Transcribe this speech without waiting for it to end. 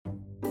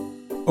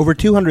Over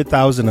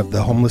 200,000 of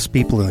the homeless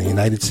people in the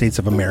United States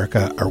of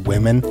America are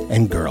women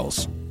and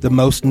girls. The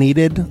most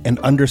needed and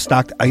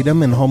understocked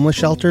item in homeless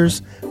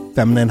shelters,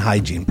 feminine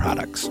hygiene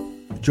products.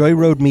 Joy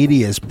Road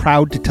Media is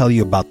proud to tell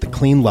you about the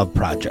Clean Love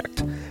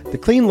Project. The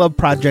Clean Love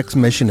Project's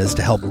mission is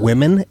to help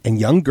women and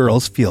young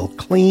girls feel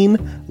clean,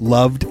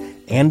 loved,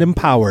 and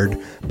empowered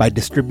by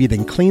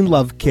distributing Clean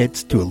Love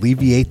kits to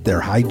alleviate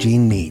their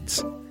hygiene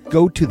needs.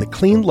 Go to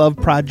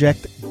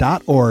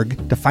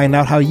thecleanloveproject.org to find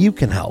out how you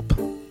can help.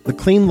 The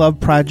Clean Love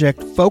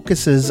Project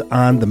focuses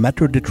on the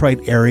Metro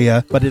Detroit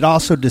area, but it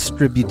also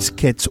distributes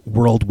kits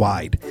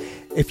worldwide.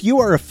 If you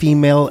are a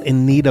female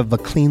in need of a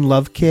Clean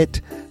Love kit,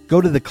 go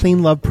to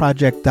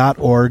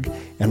thecleanloveproject.org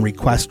and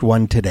request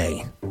one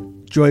today.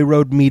 Joy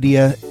Road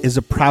Media is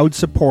a proud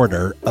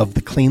supporter of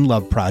the Clean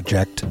Love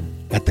Project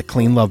at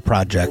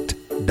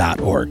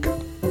thecleanloveproject.org.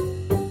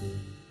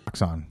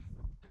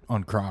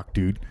 On Croc,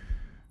 dude.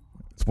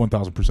 It's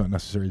 1,000%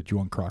 necessary that you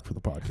uncroc for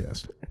the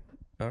podcast.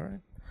 All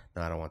right.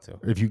 No, I don't want to.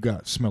 If you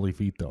got smelly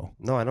feet, though.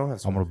 No, I don't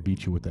have I'm going to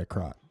beat you with that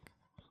croc.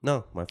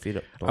 No, my feet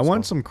don't I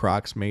want some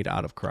Crocs made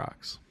out of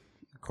Crocs.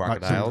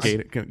 crocodiles.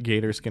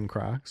 Gator skin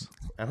Crocs.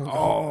 I don't know.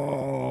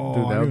 Oh,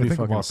 Dude, that would be think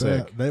fucking about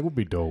sick. That would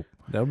be dope.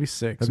 That would be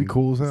sick. That'd be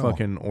cool as hell.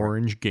 Fucking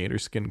orange gator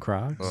skin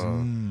Crocs.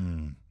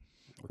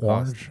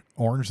 Orange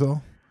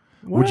though.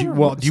 Would you?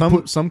 Well, do you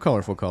put some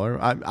colorful color?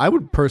 I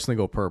would personally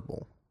go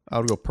purple. I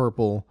would go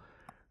purple,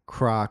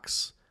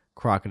 Crocs,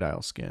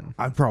 crocodile skin,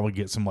 I'd probably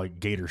get some like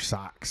gator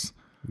socks.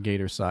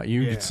 gator sock.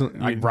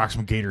 I'd rock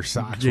some gator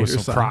socks Gator with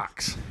some socks.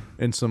 Crocs.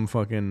 and some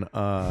fucking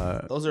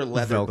Those are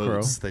leather Velcro.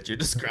 boots that you're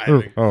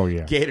describing. Oh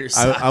yeah. Gator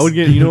socks. I would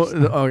get.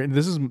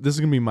 This is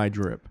gonna be my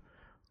drip.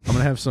 I'm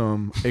gonna have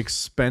some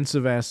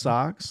expensive ass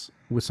socks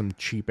with some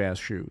cheap ass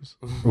shoes.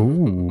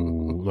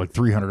 Ooh, like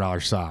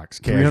 $300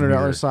 socks.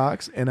 $300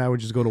 socks, and I would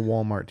just go to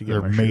Walmart to get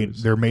They're my made.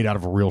 shoes. They're made out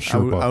of a real I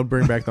Sherpa. would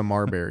bring back the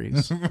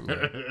Marberries.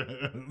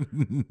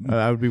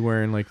 I would be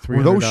wearing like $300.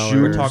 Were those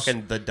shoes- We're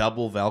talking the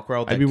double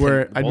Velcro. I'd be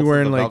wearing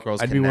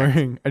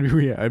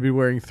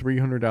 $300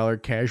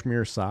 $300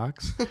 cashmere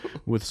socks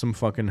with some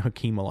fucking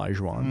Hakeem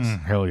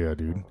Olajuwons. Hell yeah,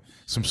 dude.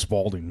 Some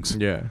Spaldings.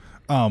 Yeah.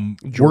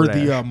 Were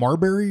the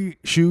Marbury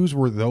shoes?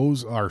 Were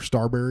those or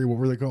Starberry? What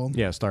were they called?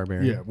 Yeah,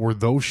 Starberry. Yeah. Were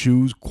those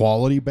shoes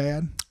quality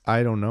bad?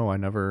 I don't know. I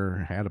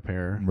never had a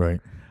pair. Right.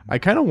 I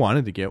kind of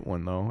wanted to get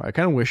one though. I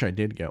kind of wish I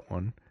did get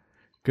one.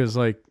 Because,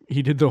 like,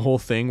 he did the whole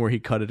thing where he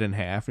cut it in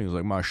half, and he was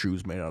like, my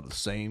shoe's made out of the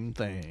same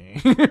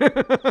thing.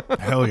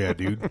 Hell yeah,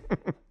 dude.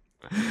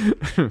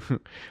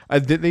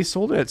 They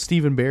sold it at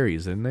Stephen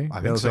Barry's, didn't they?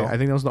 I think so. I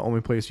think that was the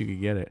only place you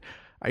could get it.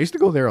 I used to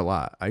go there a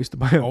lot. I used to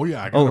buy Oh,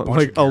 yeah, I got a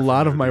bunch of gear a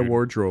lot from of there, my dude.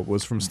 wardrobe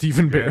was from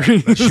Stephen Barry.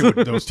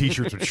 Those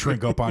t-shirts would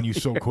shrink up on you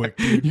so quick,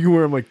 dude. You can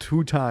wear them like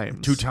two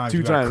times. You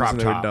got a crop and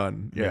they're top.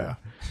 done. Yeah.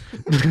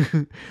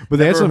 But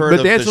they had Ever some. heard But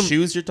of they had the some.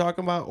 shoes you're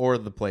talking about, or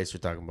the place you're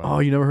talking about? Oh,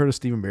 you never heard of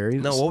Stephen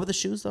Barry's? No, what were the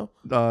shoes though?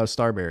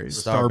 Starberries.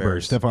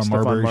 Starberry. Stefan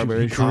Stefan Marbury.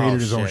 Marbury. He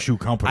created his own shit. shoe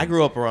company. I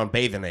grew up around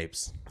bathing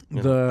apes. You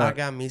know, The- I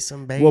got me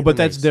some bathing Well, but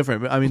that's apes.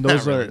 different. I mean, Not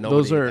those really. are Nobody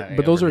those are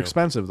ever knew.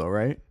 expensive though,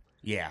 right?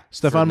 Yeah.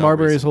 Stefan for no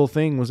Marbury's reason. whole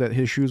thing was that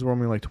his shoes were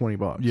only like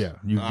 $20. Yeah,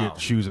 you get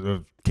shoes at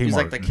the Kmart. He's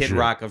like the and Kid shit.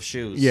 Rock of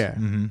shoes. Yeah,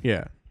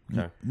 yeah.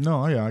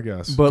 No, yeah, I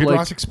guess. But Kid like,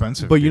 Rock's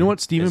expensive. But you know dude.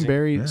 what? Stephen he?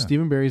 Barry, Yeah.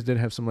 Stephen Barry's did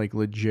have some like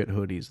legit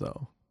hoodies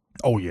though.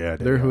 Oh yeah,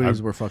 dude. Their hoodies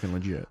were fucking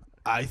legit.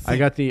 I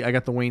think, I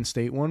got the Wayne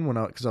State one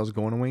because I was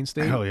going to Wayne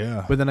State. Hell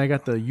yeah. But then I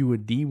got the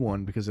UAD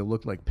one because it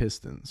looked like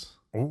Pistons.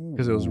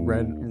 Because it was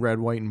red,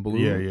 white, and blue.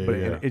 Yeah, But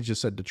yeah. it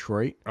just said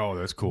Detroit. Oh,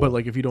 that's cool. But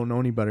like, if you don't know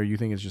any better, you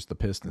think it's just the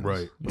Pistons.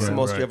 Right. What's the Right,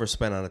 most right. you ever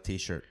spent on a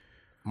T-shirt?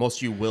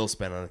 Most you will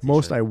spend on a T-shirt.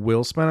 Most I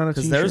will spend on a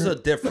Because t-shirt. there's a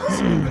difference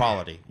in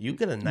quality. You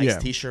get a nice Yeah.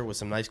 T-shirt with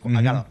some nice.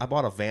 Mm-hmm. I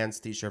bought a Vans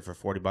T-shirt for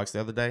 $40 the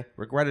other day.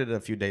 Regretted it a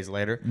few days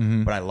later,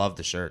 but I love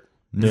the shirt.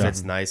 It Yeah.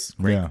 fits nice.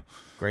 Great, Yeah.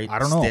 great. I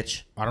don't know.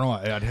 Stitch. I don't know.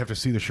 I'd have to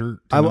see the shirt.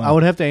 to I know.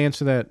 would have to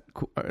answer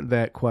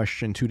that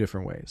question two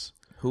different ways.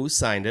 Who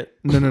signed it?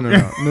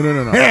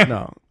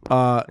 No.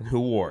 Who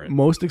wore it?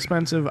 Most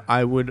expensive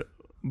I would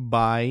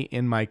buy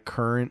in my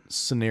current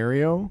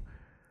scenario,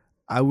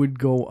 I would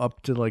go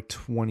up to like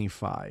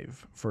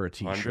 $25 for a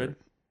t-shirt.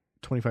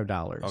 100?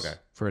 $25 Okay.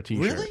 for a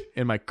t-shirt Really?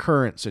 in my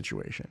current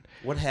situation.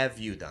 What have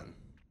you done?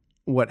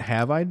 What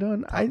have I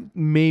done? I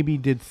maybe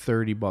did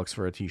 $30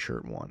 for a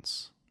t-shirt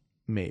once.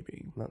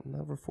 Maybe.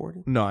 Never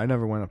 40. No, I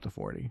never went up to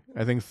 40.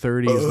 I think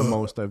 30 is the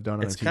most I've done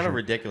on It's a t-shirt. kind of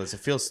ridiculous.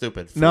 It feels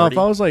stupid. 40? No, if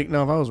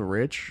I was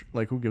rich,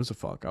 like who gives a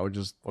fuck? I would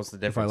just What's the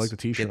if difference? I like the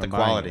t-shirt, Get the I'm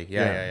buying quality. it.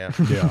 Yeah.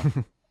 Yeah.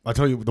 I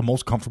tell you, the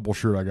most comfortable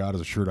shirt I got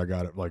is a shirt I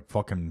got at like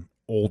fucking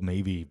Old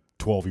Navy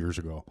 12 years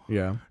ago.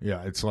 Yeah.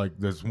 Yeah, it's like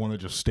there's one that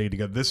just stayed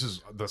together. This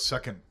is the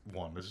second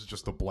one. This is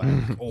just the black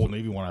Old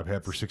Navy one I've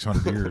had for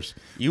 600 years.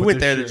 You But went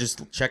this there shit- to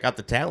just check out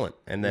the talent,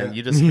 and then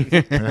you just you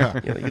get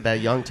that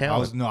young I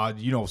talent.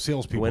 was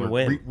salespeople.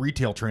 Win-win.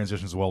 Retail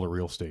transitions well to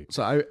real estate.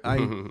 So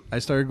I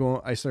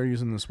started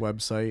using this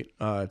website.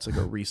 It's like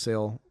a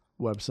resale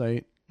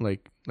website,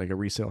 like a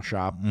resale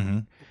shop.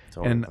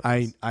 And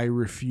I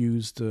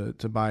refuse to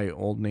buy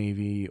Old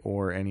Navy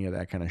or any of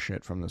that kind of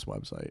shit from this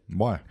website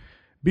Why?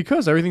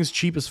 Because everything's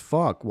cheap as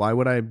fuck. Why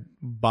would I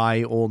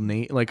buy Old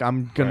Navy? Like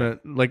I'm gonna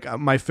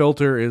my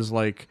filter is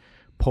like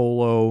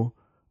Polo.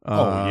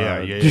 Oh yeah.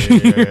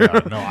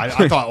 No, I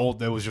thought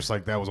that was just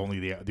like that was only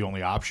the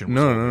only option.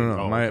 No.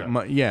 Oh, okay.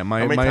 My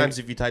How many times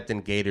have you typed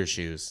in gator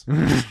shoes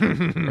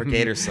or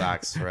gator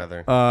socks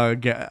rather?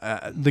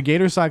 The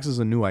gator socks is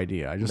a new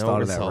idea. I just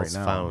thought of that right results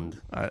now.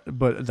 found.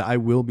 But I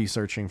will be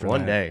searching for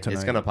One that day tonight.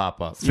 it's gonna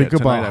pop up. Think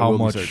tonight about I how will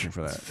be much. searching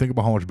for that. Think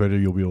about how much better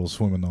you'll be able to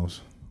swim in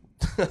those.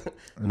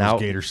 Now-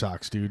 Those gator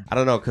socks, dude. I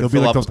don't know. Could They'll be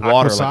fill like up those with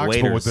water aqua socks,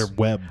 like but waders. they're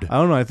webbed. I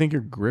don't know. I think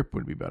your grip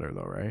would be better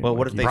though, right? Well,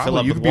 what if they fill Probably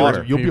up you with could be able to-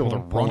 water? you'll be able to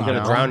run You're on gonna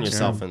out. drown Yeah.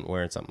 yourself in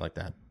wearing something like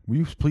that. Will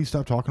you please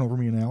stop talking over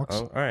me and Alex?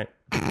 Oh, all right.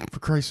 For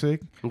Christ's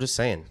sake. I'm just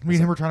saying. Me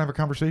and him are trying to have a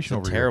conversation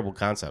It's over a terrible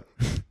concept.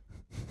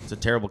 It's a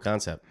terrible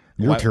concept.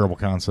 here. You're Why- a terrible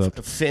concept.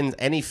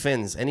 any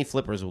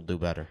flippers will do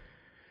better.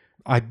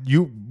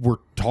 You were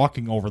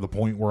talking over the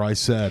point where I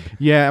said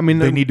Yeah, I mean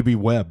they need to be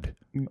webbed.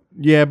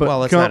 Yeah, but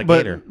Well, it's not a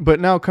gator.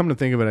 But now come to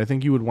think of it, I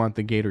think you would want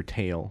the gator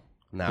tail.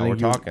 Now we're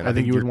talking. I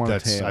think you would want a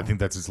that's. tail. I think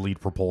that's its lead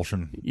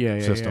propulsion Yeah,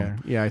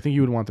 system. yeah. I think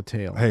you would want the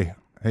tail. Hey,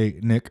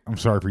 Nick, I'm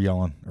sorry for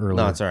yelling earlier.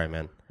 No, it's all right,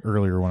 man.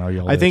 Earlier when I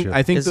yelled. I think at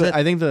you.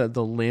 I think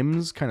the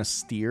limbs kind of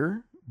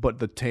steer, but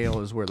the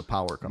tail is where the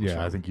power comes from.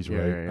 Yeah, I think he's Yeah,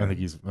 right. yeah, yeah. I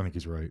think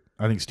he's right.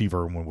 I think Steve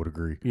Irwin would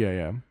agree.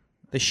 Yeah.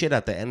 They shit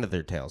at the end of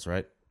their tails,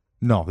 right?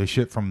 No, they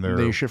shit from their.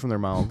 They shit from their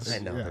mouths. I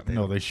know. Yeah, that they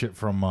no, they shit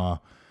from.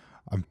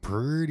 I'm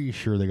pretty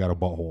sure they got a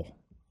butthole.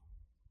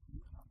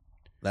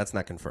 That's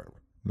not confirmed.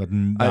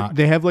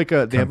 They have like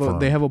a they have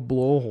confirmed. a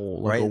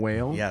blowhole like a Right?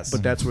 whale. Yes.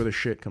 but that's where the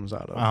shit comes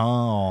out of.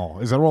 Oh,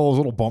 is that where all those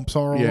little bumps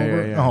are? All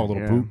over? yeah. Oh,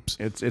 little yeah. poops.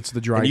 It's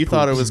the dry. And you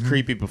thought it poops. was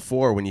creepy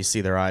before when you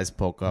see their eyes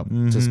poke up,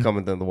 just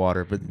coming through the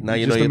water. But now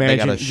you know Just they got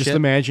imagine, a just shit.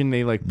 imagine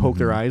they like poke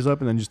their eyes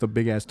up and then just a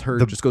big ass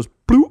turd just goes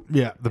bloop.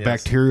 Yeah, the Yes.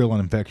 bacterial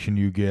infection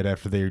you get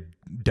after they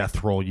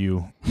death roll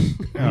you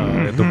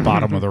at the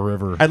bottom of the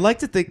river. I'd like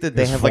to think that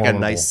they It's have like a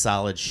formidable. nice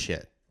solid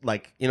shit.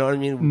 Like, you know what I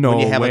mean? No when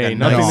you have way. like a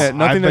Nothing nice, No, that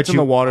nothing I that's bet in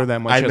the you- water that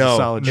much I has a know.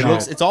 solid It shit.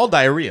 looks, it's all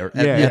diarrhea at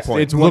Yeah, that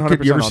point. it's Look,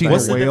 100% you ever all seen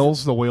What's the the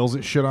whales? The whales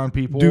that shit on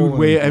people, Dude,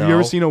 wait, have you No.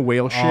 ever seen a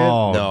whale shit?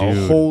 Oh, No.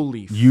 dude.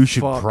 Holy You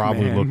should fuck,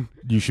 probably man. look.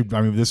 You should.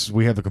 I mean,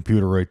 we have the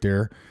computer right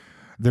there.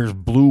 There's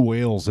blue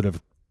whales that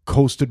have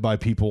coasted by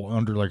people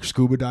under like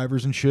scuba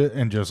divers and shit,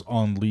 and just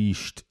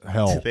unleashed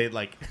hell. They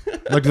like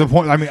Like to the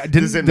point. I mean,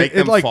 Does it make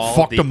them like fall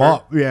fucked them deeper?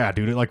 up? Yeah,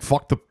 dude. It like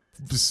fucked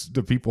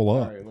the people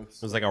up. it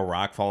was like a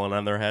rock falling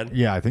on their head.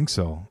 Yeah, I think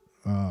so.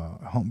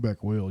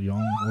 Humpback whale,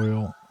 young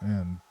whale,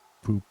 and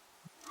poop.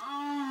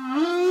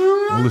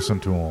 Listen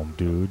to him,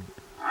 dude.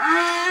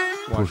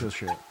 Watch this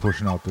shit.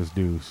 Pushing out this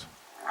deuce.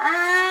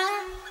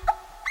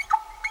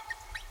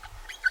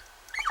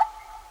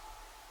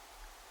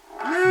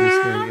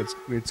 This thing,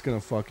 it's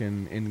gonna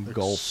fucking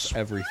engulf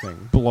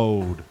everything.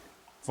 Blowed.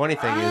 Funny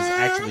thing is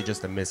actually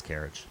just a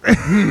miscarriage.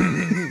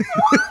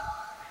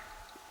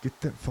 Get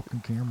that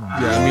fucking camera.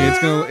 Yeah, I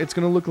mean it's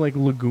gonna look like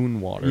lagoon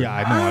water. Yeah,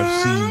 I know.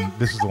 I've seen.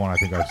 This is the one I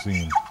think I've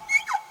seen.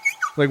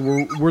 Like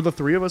were the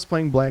three of us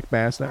playing Black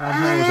Bass that one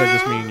time, or was that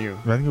just me and you?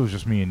 I think it was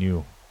just me and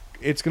you.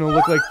 It's gonna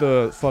look like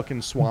the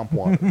fucking swamp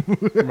water.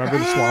 Remember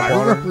the swamp I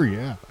water? remember,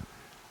 yeah.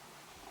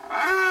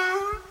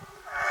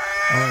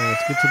 All right,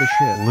 let's get to the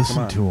shit. Come Listen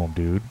on. to them,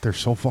 dude. They're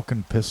so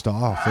fucking pissed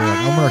off. They're like,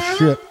 I'm gonna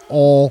shit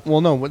all.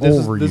 Well, no, this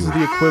over is you.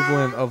 the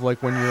equivalent of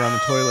like when you're on the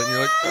toilet and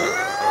you're like,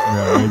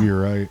 Yeah, maybe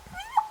you're right.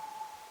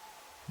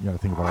 You gotta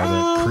think about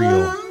all that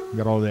Creole. You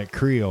got all that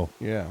Creole.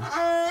 yeah.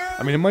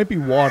 I mean, it might be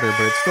water,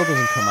 but it still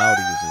doesn't come out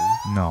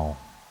easy. No,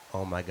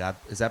 Oh my god,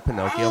 is that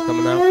Pinocchio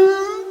coming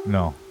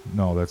out?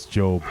 no, that's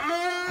Job.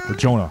 Or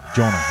Jonah.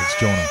 It's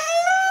Jonah.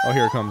 Oh,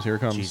 here it comes. Here it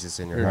comes. Jesus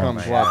in your Here it heart,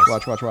 comes. my Watch, ass.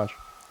 watch, watch, watch.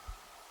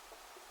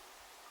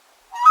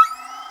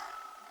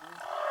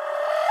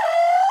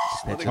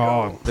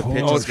 Oh, The push.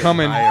 pitch Oh, is it's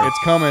coming. getting higher. It's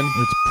coming.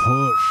 It's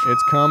push.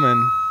 It's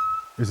coming.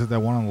 Is it that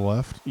one on the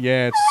left?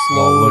 Yeah, it's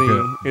Oh, slowly.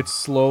 look It's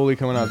slowly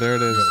coming out. There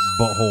it is.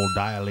 Butthole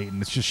dilating.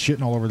 It's just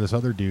shitting all over this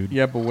other dude.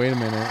 Yeah, but wait a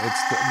minute.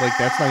 It's like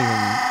that's not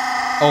even.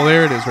 Oh,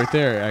 there it is, right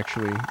there.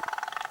 Actually.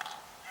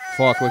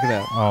 Fuck! Look at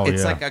that. Oh,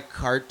 It's yeah. like a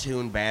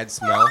cartoon bad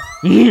smell.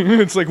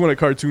 It's like when a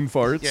cartoon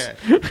farts. Yeah.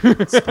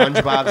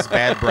 SpongeBob's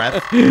bad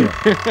breath.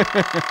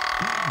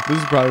 This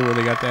is probably where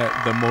they got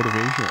the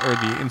motivation or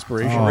the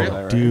inspiration. Oh, for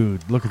that, right?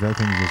 dude, look at that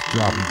thing just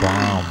dropping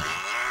bombs.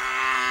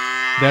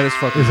 That is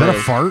fucking. Is that a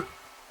gross. fart?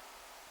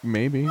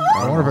 Maybe.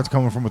 I wonder if it's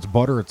coming from its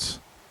butter. It's.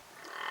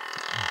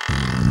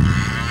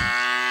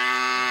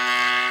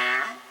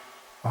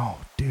 Oh,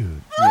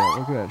 dude. Yeah,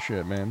 look at that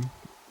shit, man.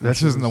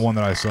 This isn't the one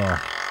that I saw.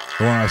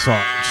 The one I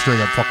saw straight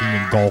up fucking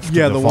engulfed.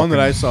 Yeah, in the one that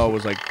I fucking- saw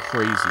was like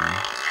crazy.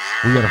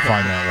 We gotta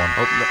find that one.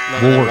 Hope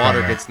none We'll of work that on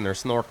water that. gets in their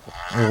snorkel.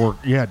 Or,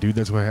 yeah, dude,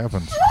 that's what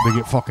happens. They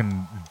get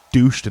fucking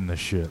douched in this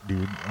shit,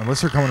 dude.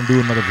 Unless they're coming to do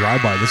another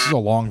drive-by. This is a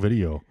long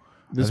video.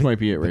 This might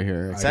be it right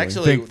here. It's I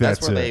actually think that's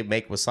that's where it. they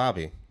make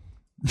wasabi.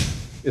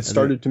 It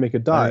started to make a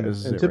dive, this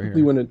is and it right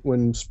typically here.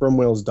 when sperm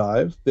whales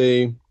dive,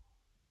 they'll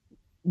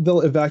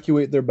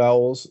evacuate their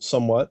bowels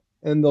somewhat,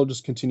 and they'll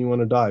just continue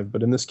on a dive.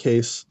 But in this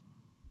case,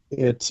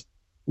 it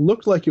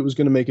looked like it was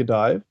going to make a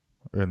dive,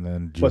 And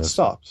then but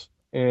stopped.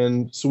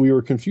 And so we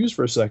were confused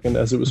for a second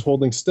as it was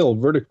holding still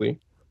vertically.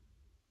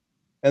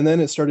 And then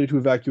it started to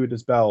evacuate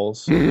its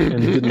bowels, and it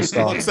didn't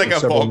stop. Looks like for a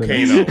several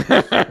volcano.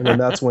 minutes. And then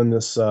that's when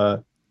this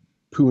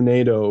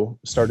poo-nado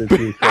started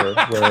to occur,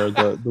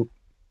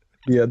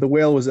 where the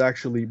whale was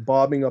actually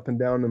bobbing up and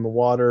down in the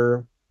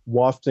water,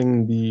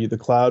 wafting the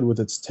cloud with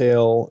its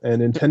tail,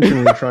 and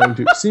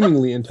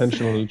seemingly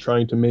intentionally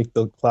trying to make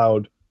the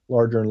cloud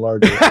larger and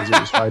larger as it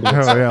was hiding.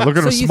 Oh yeah, look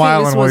at him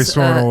smiling while he's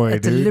swimming away, a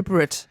dude.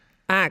 deliberate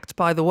act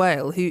by the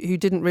whale who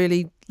didn't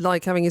really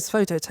like having his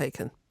photo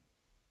taken.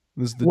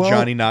 This is the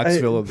Johnny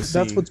Knoxville of the sea.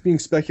 That's what's being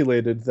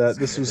speculated, that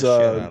this was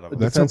a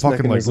That's a defense fucking,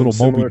 like, mechanism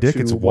little Moby similar Dick.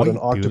 to It's what an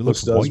white, dude. It octopus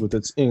looks does white. with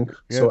its ink.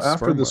 Yeah, So it's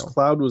after sperm this whale.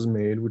 cloud was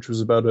made, which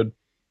was about a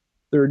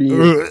 30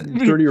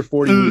 or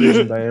 40 meters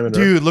in diameter,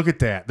 Dude, look at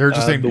that. They're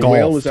just the engulfed.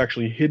 whale was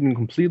actually hidden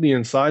completely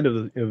inside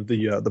of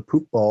the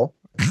poop ball.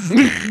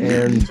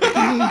 And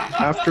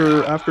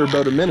after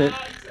about a minute,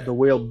 the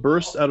whale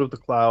burst out of the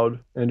cloud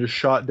and just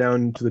shot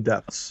down into the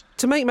depths.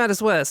 To make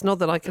matters worse, not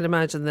that I can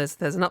imagine there's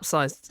an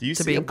upside Do you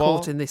to see a being ball?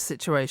 caught in this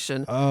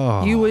situation.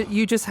 Oh.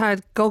 You just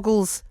had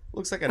goggles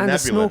Looks like a and a nebula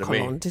to snorkel me.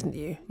 on, didn't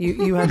you?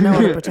 You had no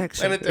other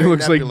protection. It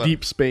looks like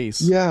deep space.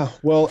 Yeah,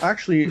 well,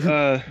 actually,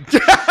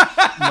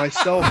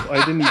 myself, I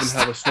didn't even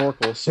have a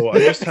snorkel, so I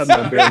just had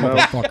my bare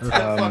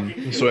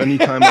mouth. So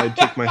anytime I'd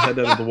take my head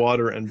out of the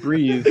water and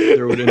breathe,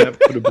 there would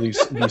inevitably be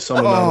some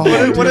amount of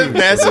water. What if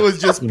NASA was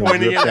just you know,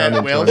 pointing drip at down that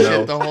into whale my shit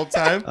mouth. the whole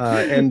time?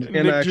 And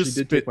Nick I actually just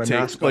did take my spit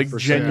mask takes, off like for a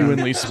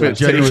genuinely second.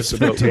 spit Genuine takes.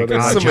 spit take.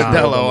 Some John.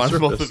 Modelo on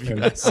both of you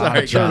guys.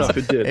 Sorry, Sure guys. enough,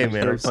 it did. Hey, It was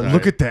man, very I'm sorry. funny.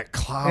 Look at that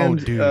cloud,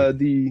 And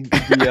dude.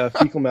 the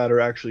fecal matter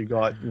actually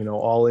got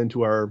all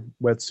into our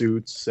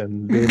wetsuits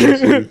and bathing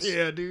suits.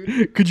 Yeah,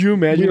 dude. Could you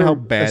imagine We how were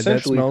bad that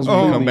essentially smells when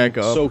you come completely back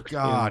up? soaked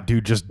God, in-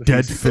 dude, just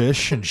dead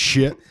fish and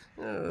shit.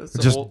 It's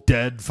the Just whole-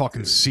 dead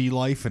fucking sea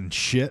life and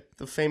shit.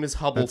 the famous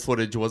Hubble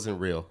footage wasn't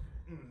real.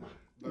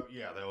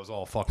 Yeah, that was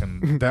all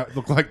fucking. That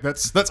looked like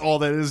that's all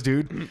that is,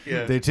 dude.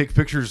 Yeah. They take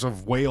pictures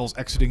of whales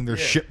exiting their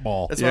shit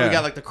ball. That's why we Yeah.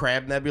 got like the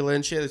crab nebula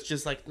and shit. It's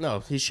just like, no,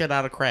 he shit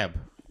out a crab.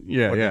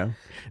 Yeah.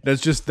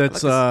 That's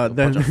Like a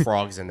bunch of that.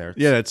 frogs in there.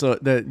 Yeah, it's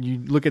that you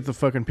look at the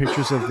fucking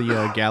pictures of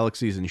the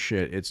galaxies and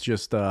shit. It's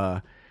just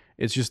the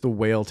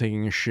whale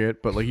taking a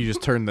shit, but like you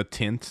just turn the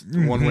tint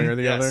one way or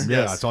the Yes. other.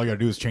 Yeah, that's all you gotta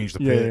do is change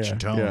the Yeah, pitch yeah,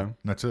 and tone. yeah.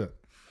 That's it.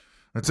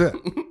 That's it.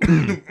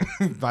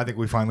 I think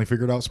we finally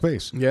figured out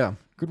space. Yeah,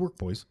 Good work,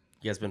 boys.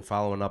 You guys been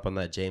following up on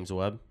that James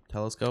Webb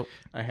telescope?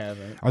 I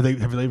haven't.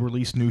 Have they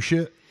released new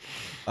shit?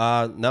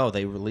 No,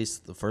 they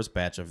released the first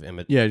batch of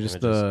Yeah, just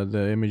images.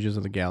 the images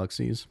of the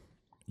galaxies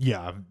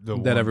Yeah,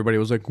 that everybody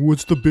was like,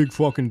 "What's the big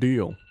fucking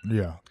deal?"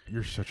 Yeah,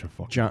 you're such a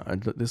fucking.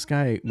 John, this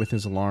guy with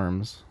his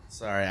alarms.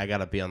 Sorry, I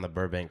gotta be on the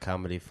Burbank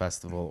Comedy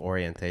Festival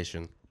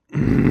orientation.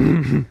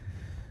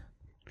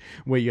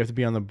 Wait, you have to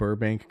be on the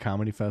Burbank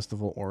Comedy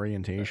Festival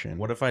orientation.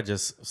 What if I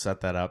just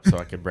set that up so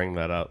I could bring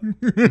that up?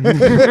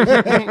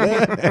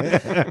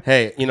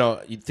 Hey,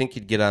 you'd think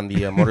you'd get on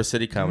the Motor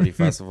City Comedy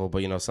Festival,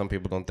 but some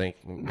people don't think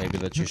maybe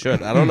that you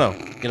should. I don't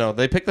know.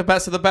 They pick the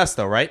best of the best,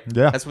 though, right?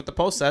 Yeah. That's what the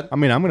post said. I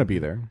mean, I'm gonna be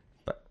there.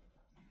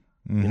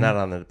 You're not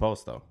on the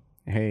post, though.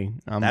 Hey,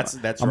 I'm That's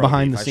I'm road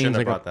behind beef. the I shouldn't scenes have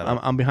like brought that up.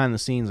 I'm behind the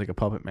scenes like a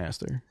puppet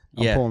master.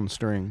 I'm Yeah. pulling the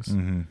strings.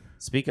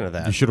 Speaking of You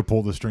that, should have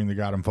pulled the string that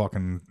got him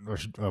fucking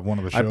one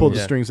of the shows. I pulled the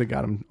Yeah. strings that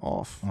got him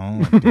off.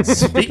 Oh, damn.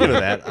 speaking of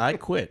that, I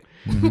quit.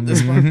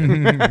 This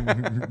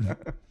fucking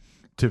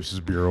Tips his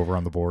beer over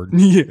on the board.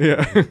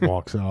 yeah.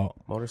 Walks out.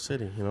 Motor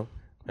City,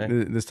 Hey.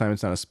 This time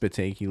it's not a spit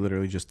take. He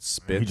literally just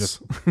spits.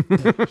 He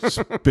just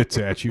spits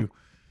at you.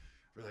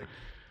 We're like,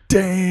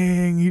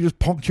 dang, he just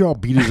punked you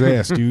out. Beat his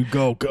ass, dude.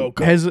 Go.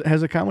 Has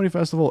a comedy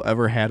festival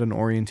ever had an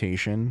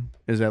orientation?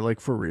 Is that like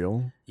for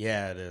real?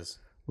 Yeah, it is.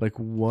 Like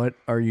what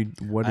are you?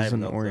 What I is have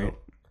an no orient? clue.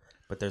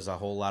 But there's a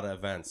whole lot of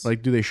events.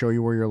 Like, do they show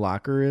you where your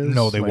locker is?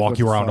 No, they Like, walk what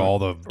you the around fuck? all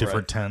the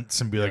different Right. tents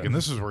and be like, and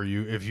this is where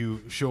if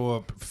you show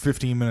up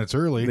 15 minutes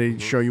early, They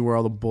show you where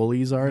all the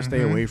bullies are.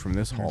 Stay away from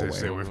this they hallway.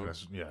 stay away from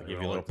this. Yeah,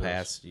 give you a little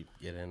pass, you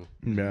get in,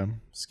 Yeah,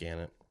 scan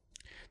it.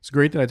 it's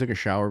great that I took a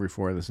shower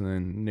before this, and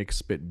then Nick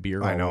spit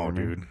beer. I all know, over me.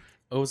 dude.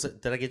 Oh,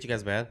 did I get you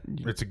guys bad?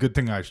 It's a good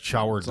thing I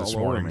showered It's this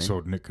all over morning me. so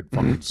Nick could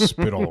fucking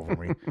spit all over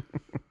me.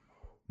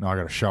 Now I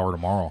got to shower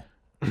tomorrow.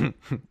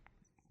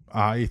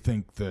 I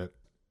think that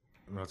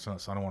that's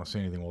not. I don't want to say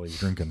anything while he's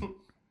drinking.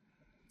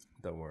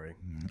 Don't worry.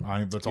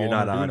 That's You're all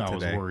not I'm doing on now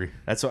is today. worry.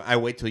 That's why I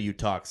wait till you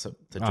talk to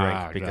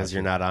drink because gotcha.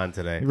 you're not on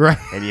today, Right.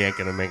 And you ain't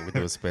gonna make me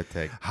do a spit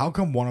take. How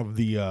come one of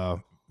the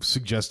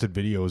suggested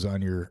videos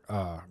on your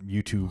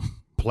YouTube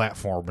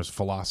platform is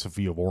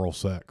philosophy of oral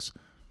sex?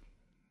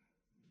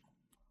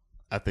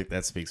 I think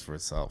that speaks for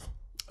itself.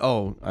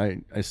 Oh,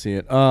 I see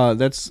it.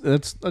 That's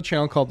a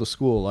channel called The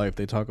School of Life.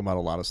 They talk about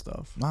a lot of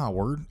stuff.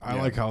 Word. I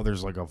like how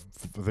there's like a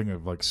thing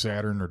of like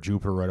Saturn or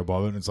Jupiter right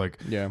above it. And it's like,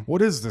 Yeah.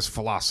 what is this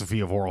philosophy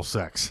of oral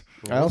sex?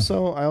 I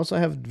also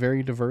have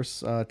very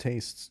diverse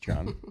tastes,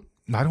 John.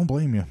 I don't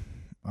blame you.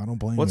 I don't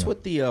blame What's you.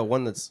 with the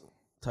one that's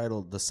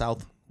titled "The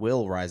South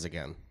Will Rise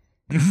Again"?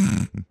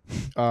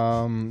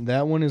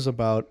 That one is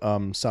about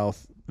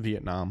South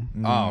Vietnam.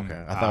 Oh,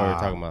 okay. I thought we were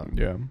talking about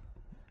Yeah.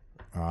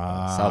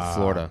 South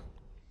Florida.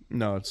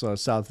 No, it's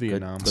South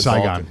Vietnam. Good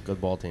Saigon. ball team.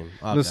 Good ball team.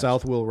 Oh, The gotcha.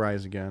 South will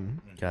rise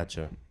again.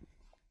 Gotcha.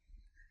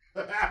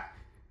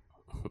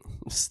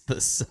 The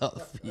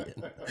South.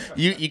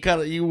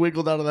 You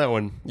wiggled out of that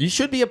one. You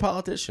should be a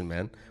politician,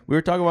 man. We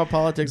were talking about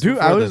politics. Dude,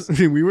 before I was this.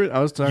 I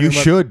was talking You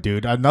about should,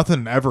 dude.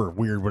 Nothing ever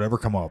weird would ever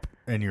come up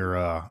in your.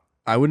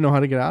 I wouldn't know how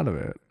to get out of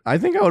it. I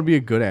think I would be a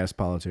good ass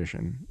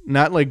politician.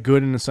 Not like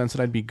good in the sense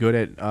that I'd be good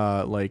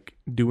at like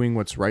doing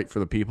what's right for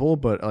the people,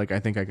 but like I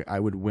think I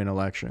would win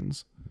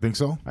elections. Think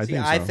so? I think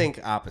so. I think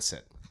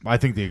opposite. I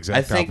think the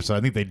exact opposite.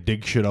 I think they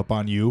dig shit up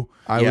on you.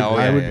 I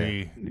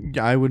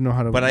would know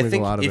how to But I wiggle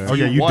think out of if it. Oh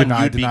yeah, you you won,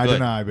 deny, you'd be good.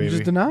 baby. You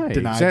just deny.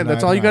 Deny, Exactly.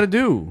 That's all you got to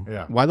do.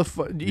 Yeah. Why the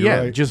fuck? You're Yeah,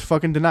 right. just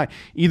fucking deny.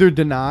 Either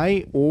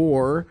deny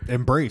or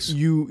Embrace.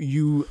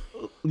 you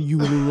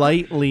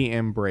lightly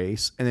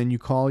embrace, and then you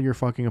call your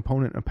fucking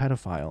opponent a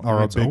pedophile. Or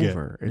and a it's bigot.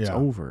 over. It's Yeah.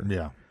 over.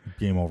 Yeah.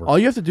 Game over. All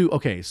you have to do.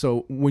 Okay,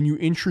 so when you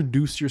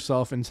introduce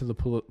yourself into the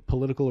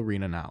political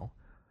arena now,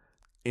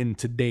 in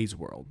today's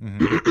world,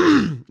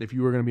 if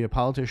you were going to be a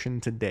politician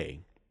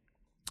today,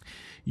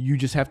 you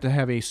just have to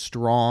have a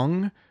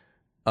strong,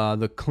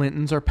 the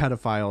Clintons are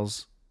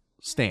pedophiles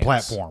stance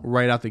Platform.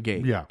 right out the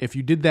gate. Yeah. If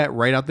you did that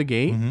right out the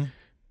gate,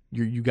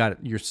 you got it.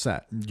 You're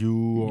set.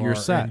 You're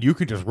set. And you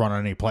can just run on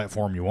any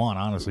platform you want,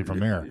 honestly, from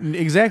there.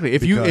 Exactly.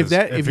 If you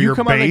your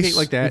come out of the base- gate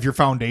like that, if your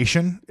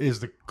foundation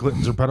is the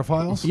Clintons are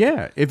pedophiles,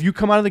 yeah. If you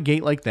come out of the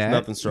gate like that,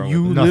 nothing stronger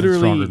you than that. Nothing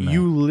stronger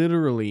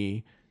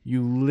than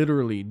you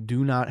literally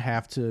do not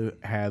have to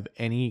have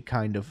any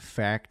kind of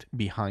fact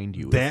behind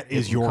you. That if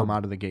is you your come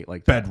out of the gate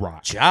like that.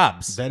 bedrock.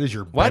 Jobs. That is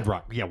your What?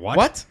 bedrock. Yeah. What?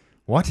 What?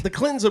 What? The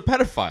Clintons are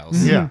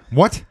pedophiles. Yeah.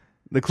 What?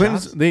 The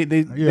Clintons, Jobs?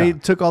 they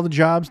took all the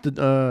jobs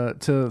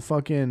to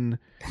fucking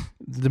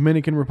the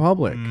Dominican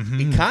Republic,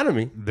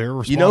 Economy. They're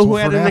responsible You know who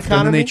had for an NAFTA. and then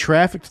economy? they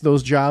trafficked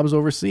those jobs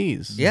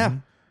overseas. Yeah.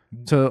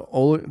 to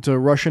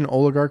Russian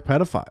oligarch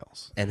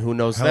pedophiles. And who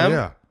knows Hell them?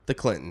 yeah. The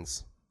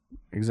Clintons.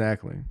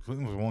 Exactly.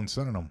 Clinton was one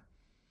sending them.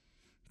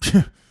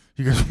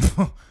 You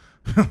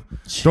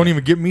guys don't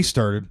even get me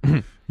started.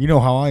 You know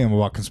how I am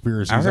about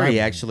conspiracies. I heard he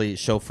actually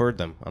chauffeured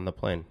them on the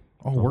plane.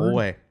 Oh, the word? whole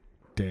way.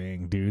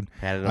 Dang, dude.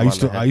 Patted him I used on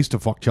to the I head. used to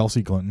fuck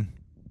Chelsea Clinton.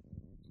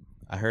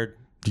 I heard.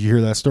 Did you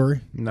hear that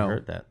story? No. I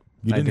heard that.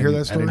 You I didn't hear didn't-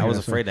 that story? I was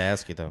afraid to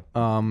ask you though.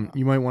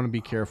 You might want to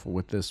be careful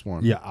with this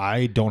one. Yeah,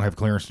 I don't have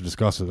clearance to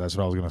discuss it. That's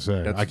what I was gonna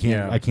say. That's- I can't.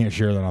 yeah. I can't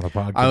share that on the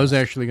podcast. I was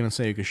actually going to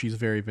say because she's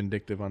very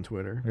vindictive on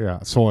Twitter. Yeah,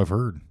 so I've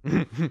heard.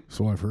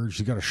 So I've heard.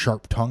 She's got a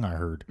sharp tongue. I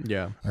heard.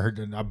 Yeah. I heard.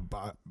 And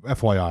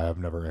FYI, I've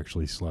never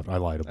actually slept. I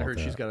lied about I heard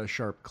that. she's got a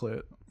sharp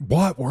clit.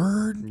 What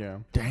word? Yeah.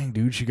 Dang,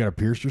 dude, she got a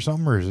pierced or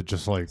something, or is it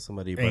just like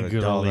Somebody better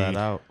dull that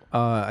out.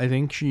 I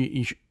think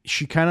she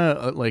kind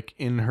of like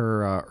in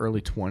her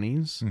early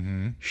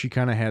 20s, she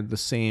kind of had the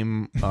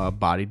same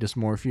body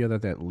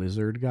dysmorphia that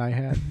lizard guy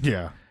had.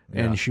 Yeah.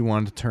 And she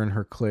wanted to turn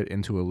her clit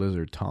into a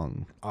lizard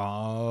tongue.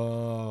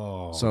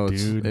 Oh, So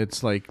dude.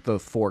 it's like the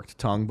forked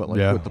tongue, but like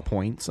Yeah. with the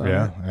points on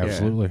yeah, it.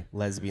 absolutely.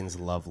 Lesbians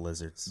love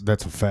lizards.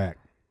 That's a fact.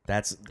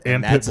 That's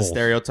And that's pit a bulls.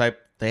 stereotype.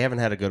 They haven't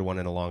had a good one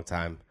in a long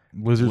time.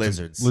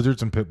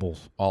 Lizards and pit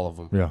bulls. All of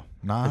them. Yeah,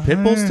 nah.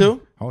 Pit bulls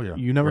too? Oh yeah,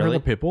 You never Really?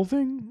 heard the pitbull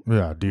thing?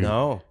 yeah, dude.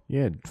 No.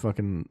 Yeah,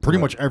 fucking Pretty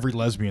much every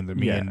lesbian that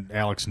me Yeah. and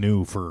Alex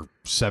knew for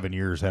 7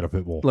 years had a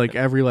pit bull. like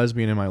every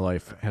lesbian in my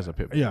life has a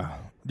pitbull.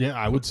 Yeah,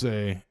 I would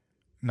say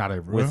not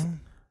every. With-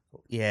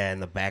 Yeah,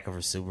 in the back of her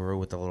Subaru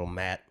with the little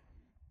mat.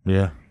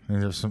 yeah,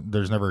 and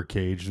there's never a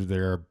cage. They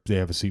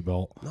have a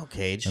seatbelt No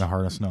cage. and a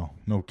harness. No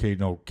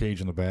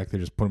cage in the back. They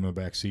just put them in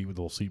the back seat with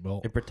a little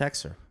seatbelt. It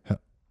protects her.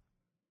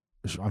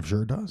 I'm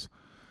sure it does.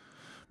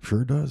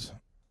 Sure it does.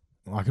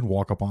 I can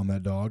walk up on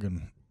that dog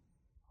and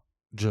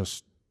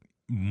just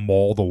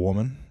maul the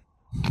woman.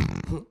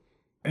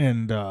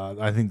 And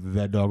I think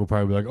that dog will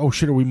probably be like, oh,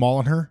 shit, are we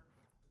mauling her?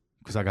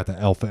 Because I got the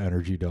alpha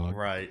energy dog.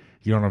 Right.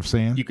 You know what I'm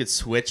saying? You could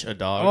switch a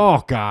dog.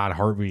 Oh, God,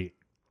 heartbeat.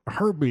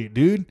 Heartbeat,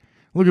 dude.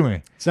 Look at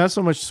me. It's not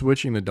so much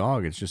switching the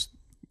dog; it's just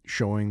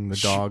showing the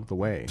dog the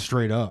way.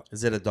 Straight up.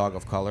 Is it a dog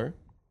of color?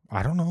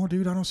 I don't know,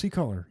 dude. I don't see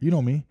color. You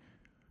know me.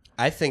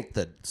 I think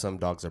that some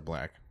dogs are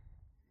black.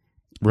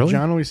 Really?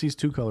 John always sees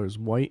two colors: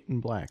 white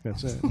and black.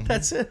 That's it.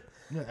 That's it.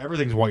 Yeah,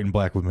 everything's white and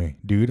black with me,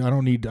 dude. I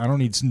don't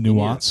need some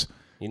nuance.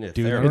 You need a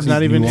Dude, I therapist. It's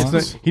not even. It's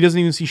nuance. not, he doesn't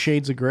even see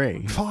shades of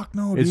gray. Fuck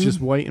no, dude. It's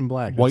just white and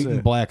black. white That's and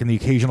it. black and the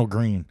occasional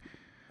green.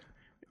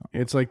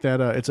 It's like that.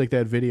 It's like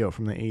that video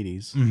from the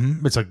 '80s.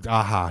 Mm-hmm. It's like,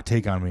 aha,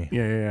 take on me.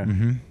 Yeah.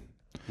 Mm-hmm.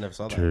 Never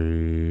saw that.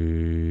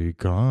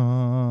 Take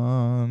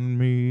on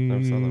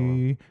Never saw that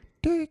me. one.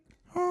 Take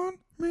on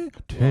me.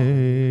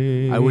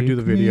 Take I would do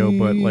the video,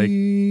 but, like,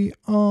 me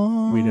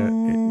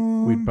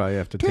on, We'd probably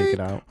have to take it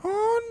out.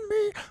 on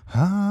me.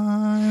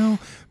 I'll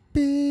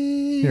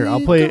be Here,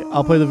 I'll play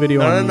the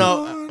video. on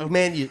No.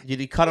 Man,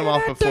 you cut him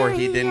off before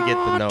he didn't get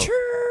the note.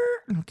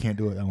 Can't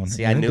do it that one.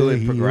 See, I knew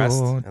it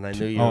progressed, and I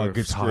knew you Oh, were it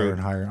gets screwed. higher and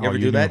higher. You ever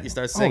do that? You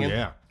start singing? Oh,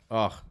 yeah.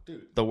 Oh,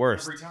 the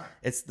worst.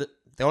 It's the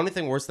only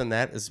thing worse than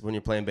that is when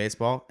you're playing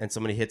baseball and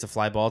somebody hits a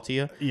fly ball to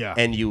you. Yeah.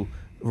 And you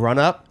run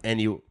up and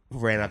you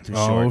ran up too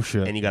Oh, short,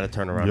 shit. and you got to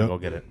turn around Yep. and go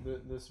get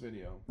it. This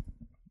video.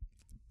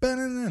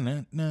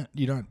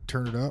 You don't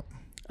turn it up?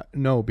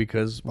 No,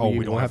 because Oh, we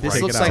we don't will have have to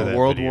This Break looks it like out of that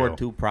World video. War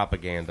II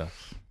propaganda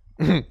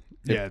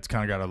Yeah, it's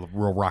kind of got a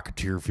real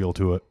Rocketeer feel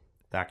to it.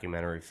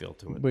 documentary feel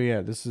to it. But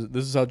yeah, this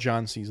is how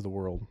John sees the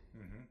world.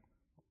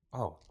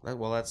 Oh,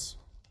 that's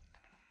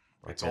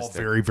It's all artistic.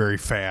 very, very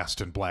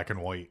fast and black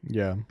and white.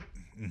 Yeah.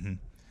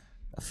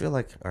 I feel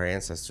like our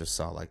ancestors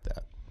saw like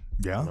that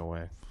Yeah? in a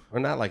way, or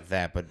not like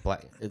that, but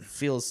black. It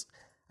feels.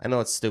 I know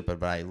it's stupid,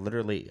 but I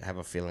literally have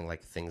a feeling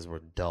like things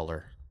were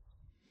duller.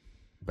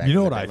 Back You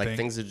know in the what day. I like think?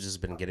 things have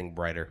just been getting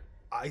brighter.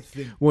 I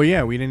think... Well,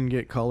 yeah, we didn't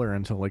get color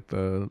until like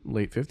the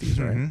late 50s,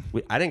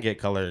 right? I didn't get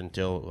color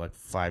until like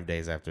 5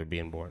 days after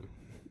being born.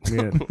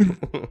 Yeah.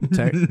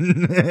 Tech-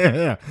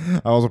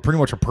 I was pretty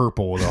much a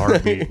purple with a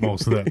heartbeat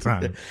most of that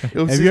time. It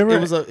was, Have you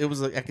ever- It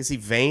was like I could see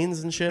veins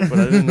and shit, but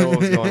I didn't know what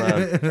was going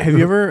on. have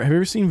you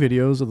ever seen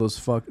videos of those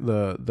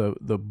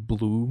the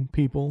blue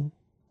people?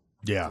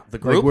 Yeah. The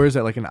group. Like where is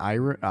that? Like in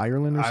Ireland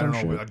or I some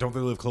don't know. shit? Don't they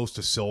live close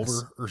to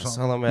silver or I saw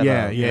something? them at,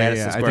 Yeah,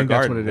 Madison yeah. I Square think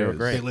that's Garden. what it They were is.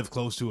 great. They live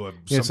close to a...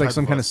 Yeah, it's like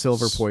some type kind a of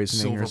silver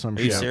poisoning or some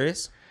Are you shit.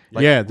 serious?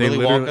 Yeah, they Willy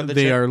literally Wonka, the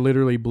they chick? are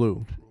literally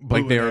blue.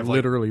 Like and they they are have, like,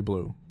 literally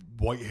blue.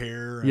 White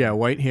hair. and- Yeah,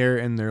 white hair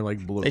and they're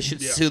like blue. They should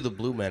sue the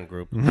Blue Man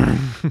Group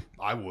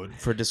I would.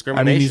 for I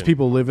discrimination. mean, these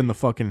people live in the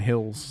fucking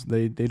hills.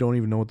 They don't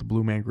even know what the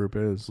Blue Man Group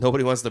is.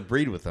 Nobody wants to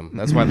breed with them.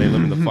 That's why they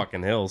live in the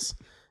fucking hills.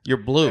 You're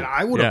blue. And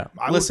I would Yeah.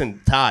 have... Listen,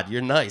 Todd,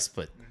 you're nice,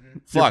 but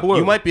fuck, blue.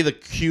 you might be the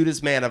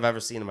cutest man I've ever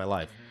seen in my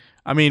life.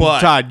 I mean,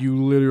 But- Todd,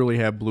 you literally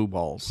have blue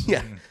balls.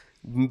 Yeah.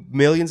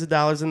 Millions of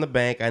dollars in the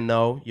bank. I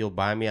know you'll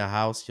buy me a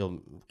house. You'll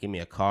give me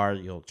a car.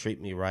 You'll treat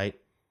me right.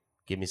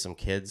 Give me some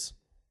kids.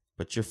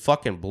 But you're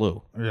fucking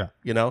blue. Yeah.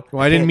 You know?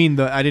 Well, I didn't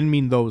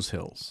mean those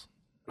hills.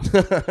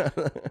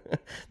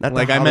 Not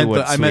Like the I meant Hollywood,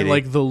 I meant sweetie.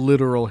 like the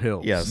literal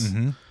hills. Yes.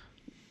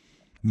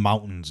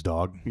 Mountains,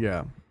 dog.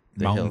 Yeah.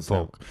 The Mountain hills,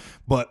 folk.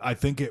 But I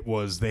think it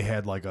was... They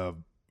had like a...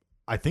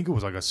 I think it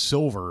was like a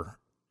silver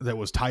that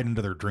was tied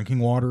into their drinking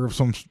water of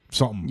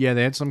something. Yeah,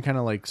 they had some kind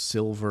of like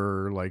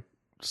silver like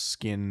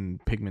skin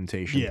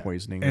pigmentation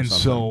poisoning or And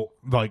something. so,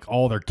 like,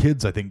 all their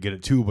kids, I think, get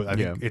it too. But I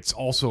think Yeah. it's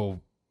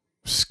also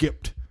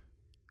skipped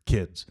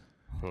kids.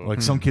 Hmm.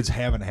 Like, some kids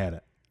haven't had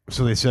it.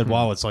 So they said,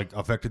 wow, it's like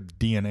affected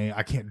the DNA.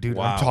 I can't do that.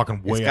 Wow. I'm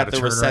talking way It's out got of the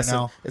turn right recessive.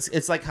 now.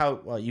 It's like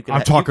how you could I'm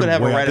you talking could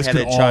have a way out. This could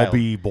redheaded all child.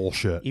 be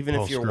bullshit. Even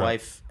if your Screw it.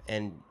 wife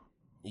and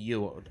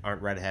you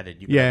aren't redheaded,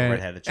 you can Yeah, have a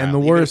redheaded and child. the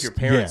Even worst- if your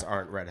parents Yeah.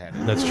 aren't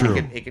redheaded. That's true.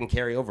 It can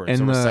carry over. It's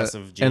and a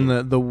recessive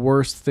gene. the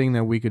worst thing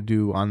that we could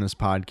do on this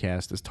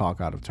podcast is talk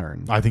out of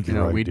turn. I think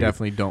you're right, We dude.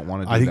 definitely don't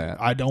want to do I think that.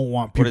 I don't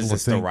want What people is to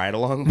this, the think. ride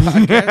along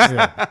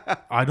podcast?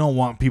 I don't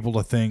want people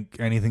to think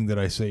anything that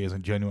I say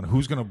isn't genuine.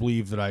 Who's going to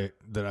believe that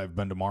I've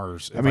been to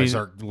Mars if I mean-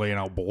 start laying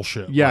out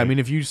bullshit? yeah, I Like, mean,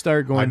 if you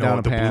start I going know down a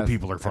what the blue path,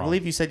 people are I from.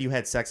 believe you said you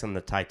had sex on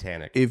the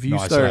Titanic. if you no,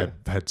 I start said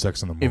I had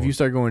sex on the moon. if you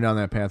start going down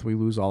that path, we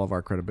lose all of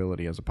our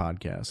credibility as a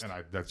podcast. and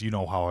that's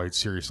how I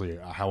seriously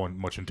how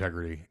much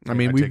integrity. I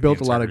mean, take we've the built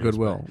a lot of integrity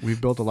goodwill. aspect. We've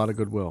built a lot of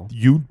goodwill.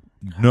 You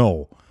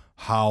know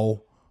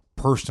how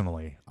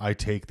personally I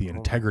take the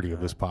integrity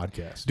of this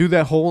podcast. Dude,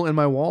 that hole in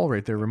my wall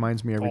right there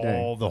reminds me every day.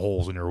 All the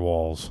holes in your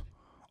walls,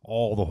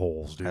 all the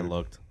holes, dude. I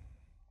looked.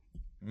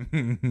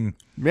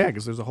 Yeah,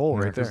 because there's a hole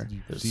right there.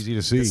 It's easy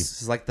to see.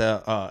 This is like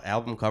the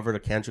album cover to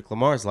Kendrick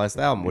Lamar's last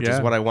album, which is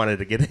Yeah. what I wanted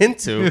to get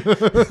into.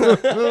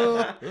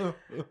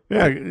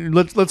 Yeah,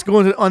 let's go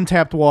into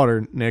untapped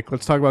water, Nick.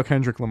 Let's talk about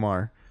Kendrick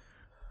Lamar.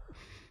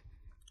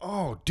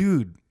 Oh,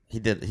 dude. He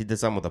did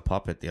something with a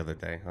puppet the other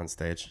day on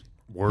stage.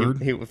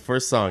 Word.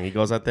 First song, he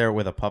goes out there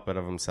with a puppet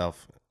of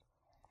himself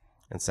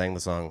and sang the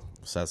song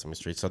Sesame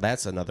Street. So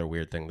that's another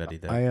weird thing that he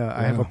did.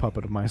 I have a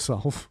puppet of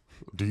myself.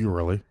 Do you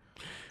really?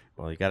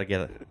 Well, you got to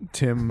get it.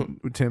 Tim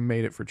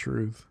made it for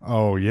Truth.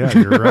 Oh yeah,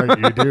 you're right.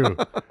 You do.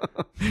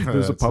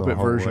 There's a puppet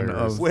version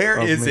of Where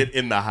is me. it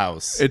in the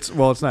house? It's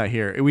not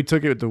here. We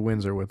took it to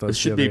Windsor with us. It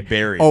should the be other day.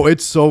 buried. Oh,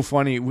 it's so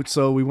funny.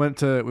 So we went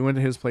to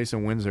his place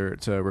in Windsor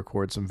to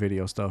record some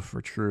video stuff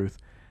for Truth,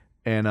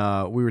 and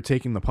we were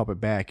taking the puppet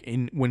back.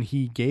 And when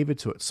he gave it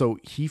to it, so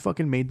he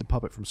fucking made the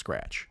puppet from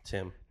scratch.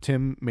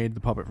 Tim made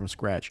the puppet from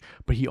scratch,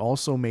 but he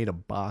also made a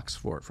box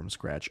for it from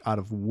scratch out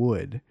of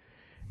wood,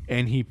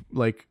 and he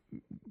like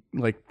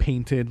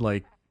painted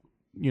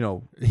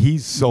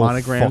He's so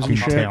monograms fucking and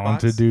shit.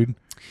 talented, dude.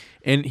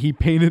 and he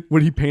painted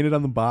what he painted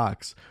on the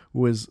box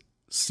was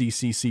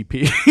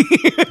CCCP.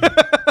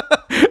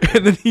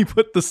 And then he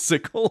put the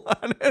sickle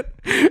on it,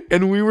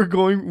 and we were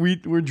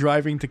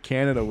driving to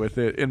Canada with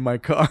it in my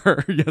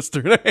car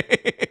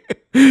yesterday.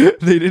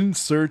 They didn't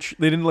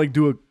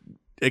do a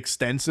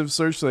extensive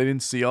search, so they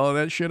didn't see all of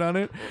that shit on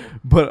it.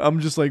 But I'm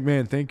just like,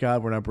 man, thank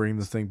God we're not bringing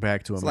this thing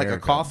back to It's America. like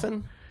a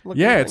coffin.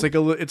 Yeah, it's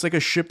like a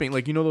shipping,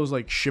 like, you know those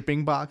like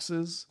shipping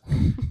boxes,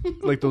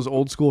 like those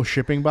old school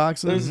shipping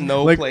boxes. There's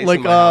no like place like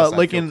in my house I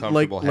like feel in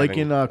comfortable like having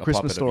in a Christmas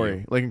puppet of Story,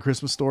 you. like in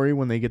Christmas Story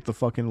when they get the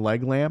fucking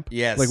leg lamp.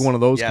 Yes, like one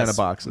of those yes. kind of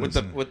boxes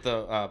with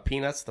the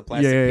peanuts, the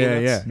plastic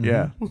yeah,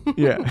 peanuts.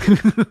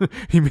 yeah.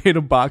 He made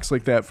a box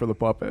like that for the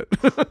puppet.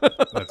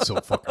 That's so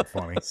fucking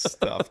funny.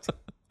 Stuffed.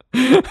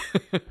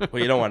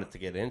 Well, you don't want it to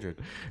get injured.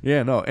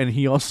 Yeah, no, and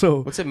he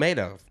also What's it made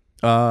of?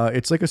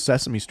 it's like a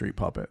Sesame Street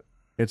puppet.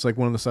 It's like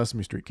one of the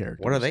Sesame Street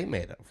characters. What are they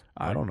made of?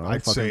 I don't know.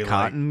 I'd fucking say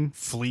cotton. like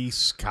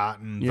fleece,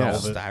 cotton, Yeah.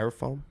 velvet,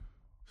 Styrofoam.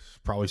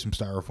 probably some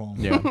styrofoam.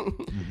 Yeah.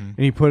 And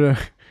he put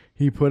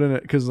in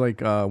it because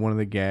like one of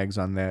the gags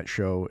on that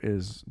show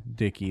is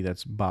Dickie,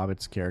 that's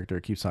Bobbitt's character,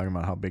 keeps talking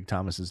about how big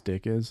Thomas's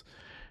dick is,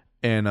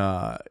 and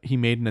he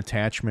made an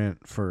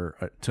attachment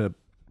for to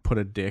put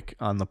a dick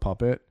on the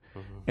puppet,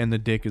 and the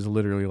dick is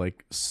literally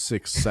like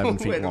 6-7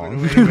 feet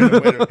long. Wait a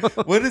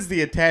minute. What is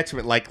the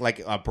attachment? Like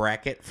a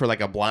bracket for like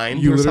a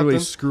blind? You or literally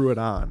something? screw it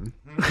on.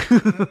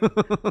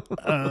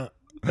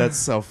 That's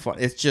so fun.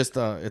 It's just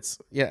it's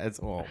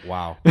oh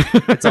wow.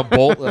 It's a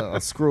bolt,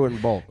 a screw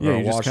and bolt. Yeah, or a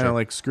you just washer. kind of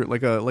like screw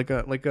like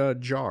a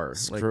jar.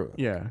 Screw. Like,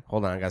 yeah,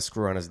 Hold on, I got to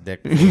screw on his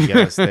dick before we get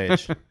on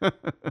stage. and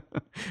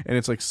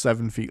it's like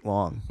 7 feet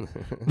long.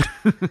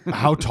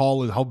 How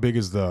big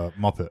is the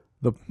Muppet?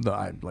 The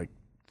like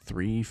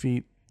 3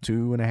 feet,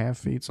 2.5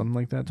 feet, something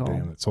like that tall.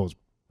 Damn it. So it's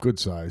good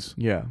size.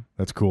 Yeah,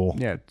 That's cool.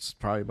 yeah, it's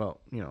probably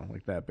about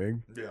like that big.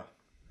 Yeah.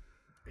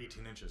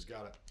 18 inches.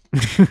 Got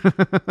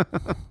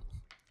it.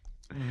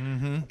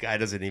 Guy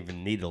doesn't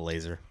even need a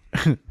laser.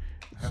 I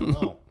don't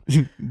know.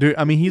 Dude,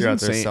 I mean, he's You're out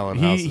there insane. selling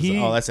houses. He,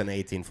 That's an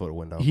 18-foot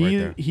window right he,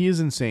 there. he is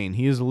insane.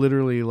 He is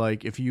literally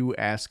like, if you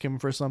ask him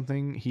for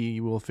something, he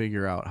will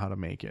figure out how to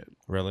make it.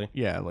 Really?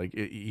 Yeah, like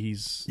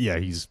he's Yeah,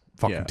 he's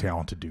fucking Yeah.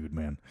 talented dude,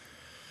 man.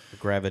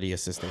 Gravity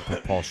assistant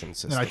propulsion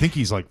system. And I think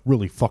he's like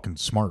really fucking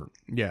smart.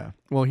 yeah.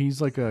 Well,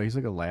 he's like a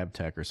lab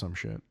tech or some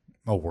shit.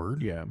 A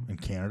word? Yeah. In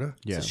Canada?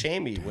 Yeah. It's a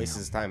shame he wastes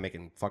his time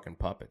making fucking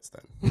puppets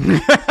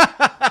then.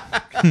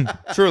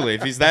 Truly,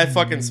 if he's that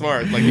fucking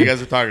smart, like you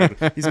guys are talking,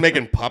 he's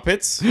making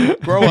puppets?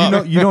 Grow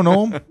up. You don't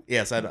know him?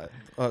 Yes, I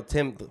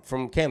Tim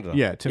from Canada.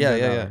 Yeah, Tim yeah, Van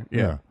yeah,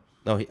 yeah.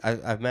 Dollar. Yeah.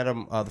 No, I've met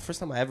him. The first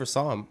time I ever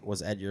saw him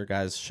was at your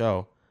guys'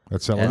 show.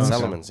 That's At Selleman's.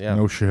 Selleman's, yeah.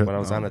 No shit. When I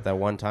was on it that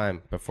one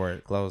time before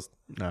it closed.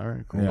 All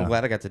right, cool. Yeah. I'm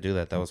glad I got to do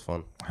that. That was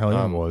fun. Hell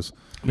yeah, it was.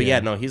 But yeah,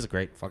 no, he's a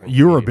great fucking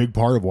You were a comedian. big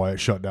part of why it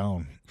shut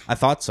down. I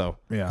thought so.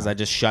 Yeah. Because I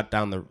just shut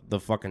down the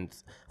fucking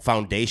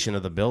foundation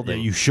of the Yeah,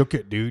 building. you shook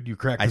it, dude. You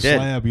cracked I the did.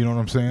 slab. You know what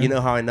I'm saying? You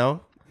know how I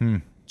know?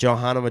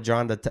 Johanna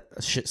Madronda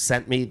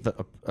sent me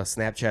a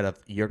Snapchat of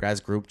your guys'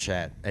 group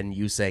chat and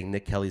you saying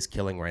Nick Kelly's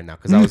killing right now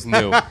because I was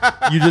new.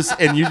 you just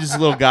a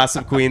little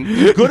gossip queen,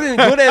 good and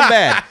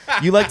bad.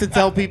 You like to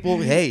tell people,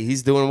 hey,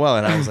 he's doing well,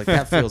 and I was like,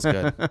 that feels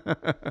good.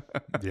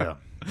 Yeah.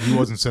 He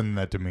wasn't sending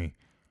that to me.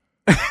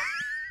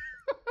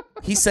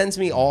 He sends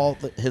me all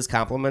his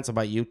compliments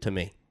about you to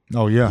me.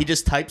 Oh, yeah. He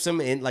just types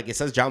them in, like it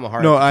says John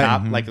Mahar No, at the I-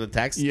 top, like the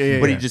text, Yeah,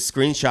 but yeah. he just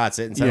screenshots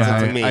it and sends it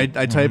to Yeah, me.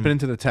 I type it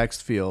into the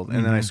text field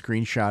and then I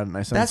screenshot it and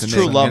I send That's it to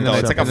true Nick. love, And then though. I-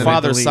 It's like a and then I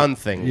father-son delete-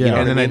 thing. Yeah. You know And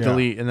what then I I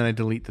mean?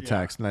 delete the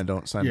text and I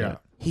don't send Yeah. it.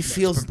 He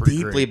feels been pretty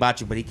deeply great.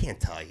 about you, but he can't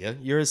tell you.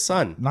 You're his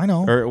son. I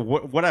know. Or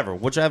whatever,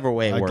 whichever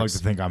way it I'd works. like to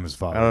think I'm his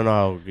father. I don't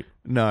know.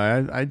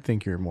 No, I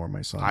think you're more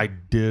my son. I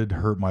did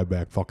hurt my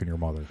back fucking your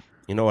mother.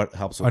 You know what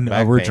helps with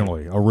back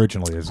Originally.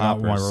 It's not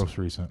my Poppers. most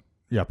recent.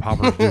 Yeah,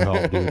 poppers do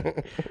help,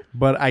 dude.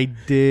 But I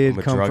did I'm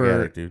a drug comfort.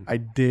 addict, dude. I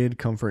did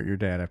comfort your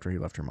dad after he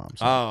left your mom.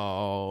 So pain?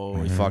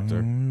 Oh, he fucked her.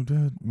 You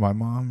did. My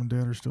mom and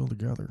dad are still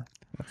together.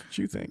 what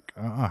you think?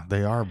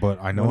 They are, but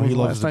I know When was he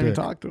the loves last time the you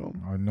dick. talked to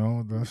him? I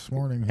know this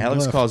morning. He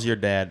Alex left. calls your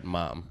dad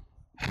mom.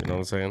 You know what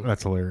I'm saying?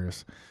 That's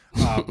hilarious.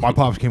 My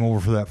pops came over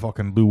for that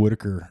fucking Lou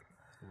Whitaker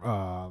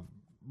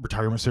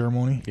retirement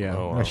ceremony. Yeah,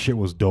 Oh, wow. That shit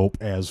was dope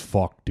as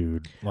fuck,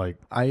 dude. Like,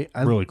 I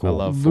really cool.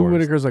 I love Lou Forrest.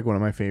 Whitaker's like one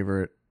of my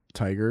favorite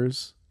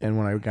tigers, and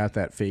when I got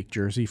that fake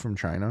jersey from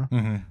China,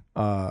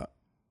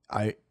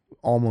 I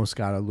almost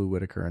got a Lou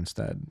Whitaker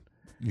instead.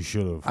 You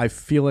should have. I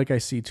feel like I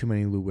see too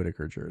many Lou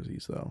Whitaker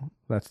jerseys, though.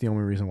 That's the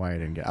only reason why I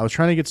didn't get. I was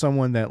trying to get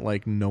someone that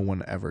like no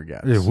one ever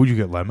gets. Yeah, would you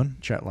get Lemon?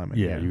 Chet Lemon.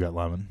 Yeah, you got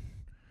Lemon.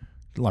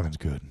 Lemon's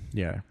good.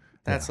 Yeah.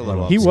 That's a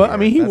little. He was- obscure. I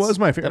mean, he That's- was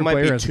my favorite That might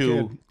player be as a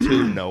two.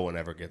 No one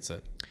ever gets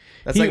it.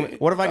 That's He- like,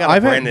 what if I got a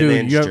I've had, Brandon dude,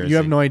 Inge you have, jersey? you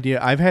have no idea.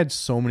 I've had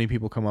so many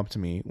people come up to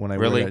me when I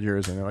Really? wear that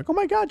jersey, and they're like, "Oh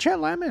my God, Chet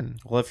Lemon!"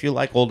 Well, if you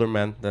like older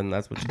men, then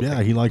that's what you Yeah,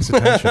 think. he likes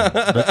attention.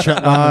 That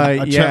Chet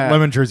Lemon, yeah. Chet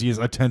Lemon jersey is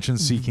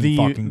attention-seeking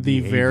fucking The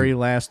behavior. very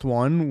last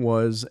one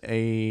was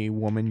a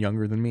woman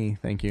younger than me.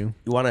 Thank you.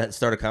 You want to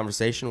start a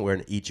conversation? Wear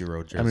an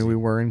Ichiro jersey. I mean, we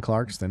were in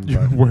Clarkston, You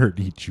but wear an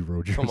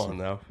Ichiro jersey. Come on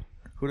now.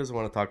 Who doesn't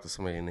want to talk to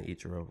somebody in the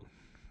Ichiro?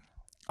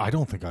 I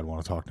don't think I'd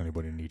want to talk to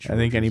anybody in Ichiro I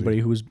think jersey. anybody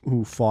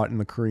who fought in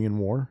the Korean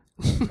War.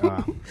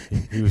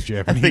 He was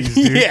Japanese,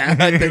 dude. yeah,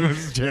 I think- he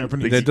was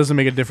Japanese. That doesn't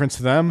make a difference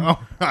to them. Oh,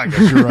 I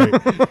guess you're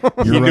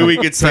right. You're He knew right. he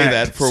could say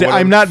that for See, whatever-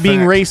 I'm not being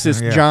fact.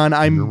 racist, Yeah, John.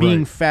 I'm you're being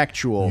right.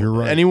 factual. You're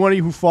right. Anybody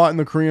who fought in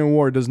the Korean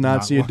War does not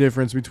Not see a one.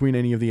 difference between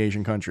any of the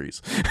Asian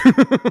countries.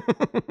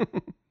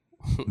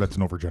 That's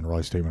an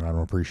overgeneralized statement. I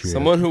don't appreciate it.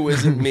 Someone who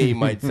isn't me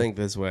might think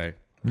this way.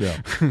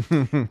 Yeah.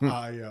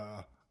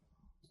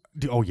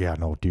 Oh yeah,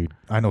 no, dude.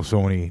 I know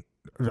so many.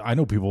 I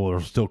know people that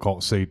are still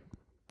called say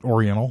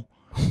Oriental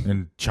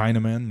and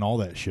Chinaman and all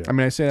that shit. I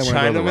mean, I say that when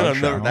I go to the rug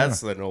Chinaman, shop.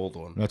 that's an old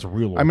one. That's a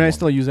real old I mean, I one.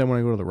 still use that when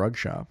I go to the rug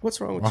shop.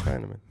 What's wrong with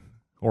Chinaman?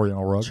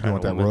 Oriental rug. China You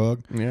want that woman.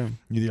 rug? Yeah.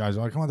 You guys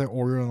like, I want that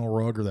Oriental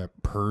rug or that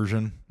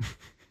Persian.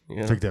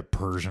 Yeah. Take that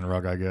Persian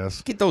rug, I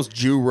guess. Get those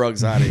Jew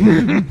rugs out of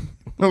here.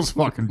 Those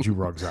fucking Jew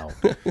rugs out.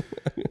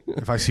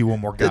 If I see one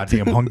more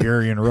goddamn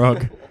Hungarian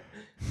rug,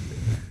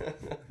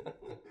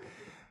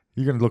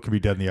 you're gonna look at me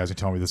dead in the eyes and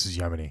tell me this is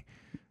Yemeni.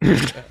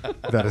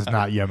 That is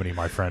not Yemeni,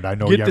 my friend. I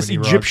know Get Yemeni this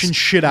rugs. Egyptian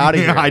shit out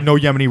of here. I know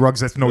Yemeni rugs.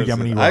 That's no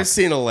Yemeni I've rugs.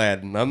 seen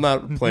Aladdin. I'm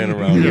not playing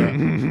around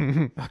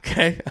here.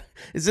 Okay.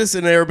 Is this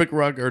an Arabic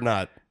rug or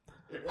not?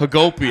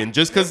 Hagopian.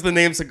 Just because the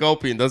name's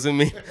Hagopian doesn't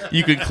mean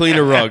you can clean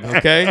a rug,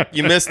 okay?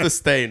 You missed the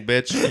stain,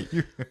 bitch.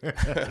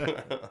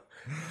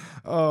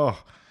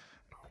 Oh,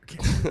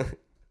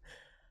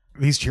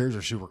 these chairs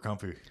are super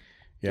comfy.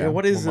 Yeah,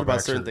 what is Well, it my about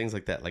back's certain hurt. things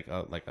like that? Like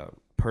a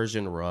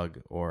Persian rug,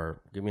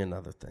 or give me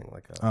another thing,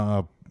 like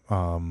a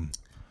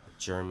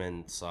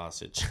German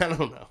sausage. I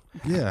don't know.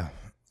 Yeah,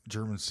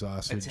 German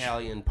sausage,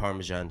 Italian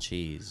Parmesan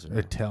cheese. Or,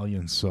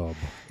 Italian sub.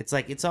 it's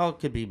like it's all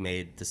could be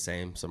made the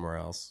same somewhere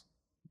else.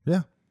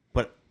 Yeah,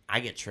 But I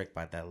get tricked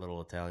by that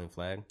little Italian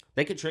flag.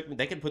 They could trick me.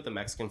 They could put the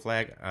Mexican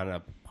flag on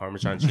a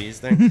Parmesan cheese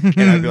thing, and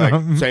I'd be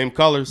like, same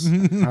colors.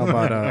 How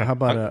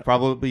about a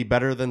Probably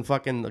better than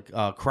fucking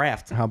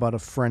Kraft. how about a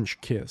French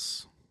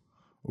kiss?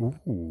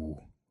 ooh.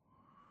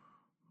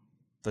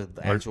 The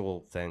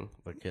actual thing,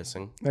 the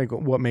kissing. Like,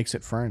 what makes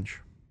it French?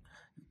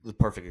 The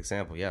perfect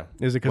example, yeah.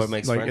 Is it What because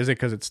makes like French? is it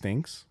because it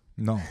stinks?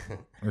 No,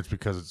 it's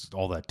because it's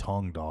all that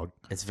tongue, dog.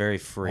 It's very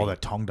free. All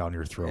that tongue down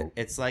your throat.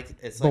 It's like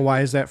But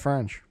why is that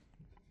French?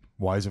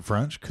 Why is it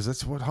French? Because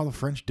that's how the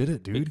French did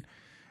it, dude.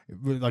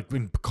 Like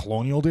in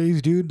colonial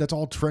days, dude. That's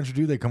all French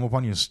do. They come up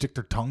on you and stick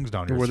their tongues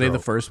down your Were throat. they the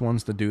first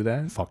ones to do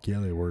that? Fuck yeah,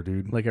 they were,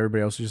 dude. Like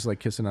everybody else was just like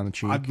kissing on the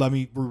cheek. Let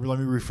me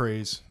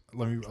rephrase.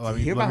 Let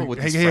me. hear about what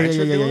these hey, French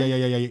are doing?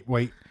 yeah.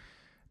 Wait.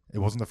 It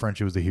wasn't the French.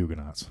 It was the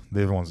Huguenots.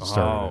 They're the ones that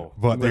started it.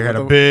 But Wait, they had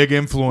what a the- big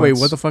influence. Wait,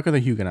 what the fuck are the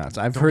Huguenots?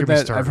 I've Don't heard get me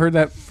that. started. I've heard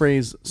that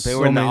phrase. They So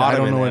were in the many, I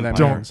don't know Ottoman what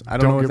that Empire. means. I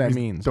don't know what that get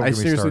me- means. don't I get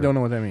me seriously started. don't know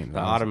what that means. The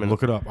Ottoman.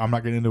 Look it up. I'm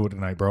not getting into it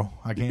tonight, bro.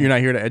 I can't. You're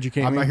not here to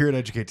educate I'm me. not here to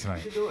educate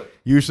tonight.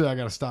 Usually I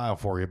got a style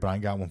for you, but I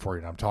ain't got one for you.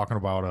 And I'm talking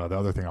about the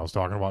other thing I was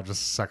talking about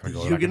just a second ago.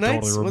 that I can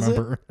Huguenots, totally was it?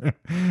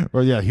 remember.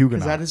 Well, yeah,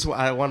 Huguenots. That is what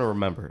I want to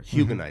remember.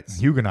 Huguenots.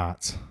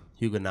 Huguenots.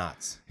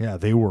 Huguenots. Yeah,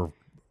 they were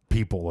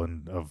people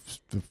of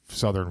the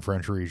southern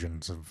French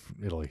regions of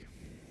Italy.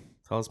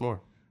 Tell us more.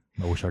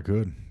 I wish I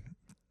could.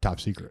 Top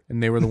secret.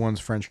 And they were the ones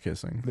French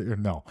kissing.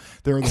 No,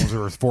 they were the ones that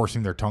were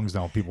forcing their tongues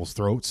down people's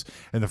throats,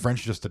 and the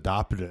French just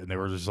adopted it, and they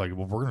were just like,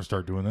 "Well, we're going to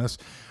start doing this,"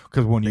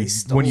 because when you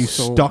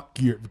stole- stuck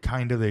your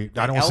kind of I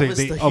don't want to say Elvis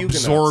they the Huguenots.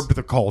 absorbed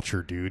the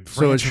culture, dude.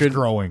 So it France should is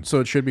growing.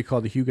 So it should be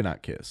called the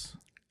Huguenot kiss.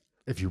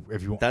 If you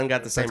Done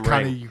got the same that's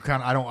kind of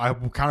ring. I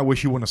kind of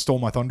wish you wouldn't have stole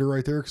my thunder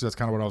right there because that's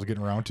kind of what I was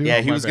getting around to.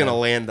 Yeah, he My was going to bad.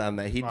 land on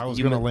that. I was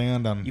going to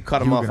land on. You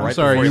cut him off Huguenots. right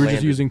Sorry, before you he were just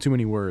landed. using too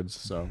many words.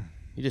 So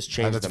You just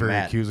changed That's the very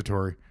mat.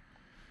 accusatory.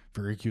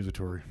 Very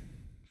accusatory.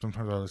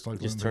 Sometimes I just like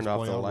Just letting turned off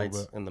things the play out a lights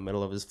little bit. in the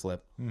middle of his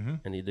flip,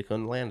 and he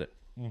couldn't land it.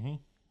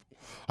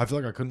 I feel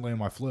like I couldn't land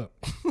my flip.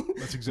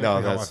 That's exactly No, how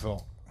I that's-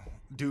 felt.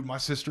 Dude, my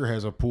sister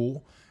has a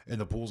pool, and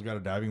the pool's got a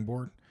diving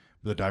board.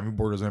 But the diving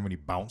board doesn't have any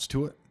bounce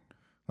to it.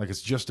 Like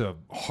it's just a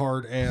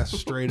hard ass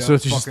straight up. so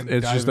it's just fucking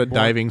it's just a board.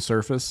 diving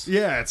surface.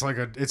 Yeah, it's like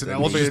it's an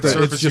elevated just a-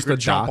 surface it's just you a can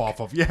jump dock.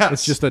 off of. Yeah,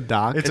 It's just a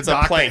dock. It's It's a a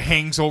dock plank. that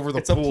hangs over the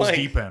It's a pool's plank.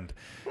 deep end.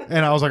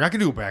 And I was like, I can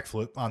do a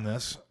backflip on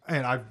this,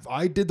 and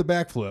I did the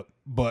backflip,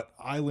 but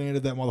I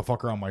landed that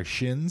motherfucker on my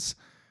shins,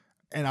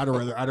 and I'd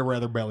have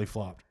rather belly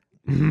flopped.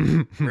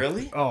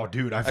 Really? Oh,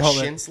 dude, I A felt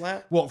shin that.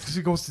 slap? Well, because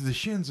it goes to the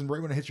shins, and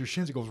right when it hits your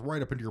shins, it goes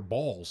right up into your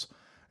balls.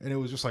 And it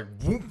was just like,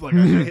 whoop, like I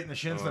got hit in the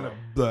shins, then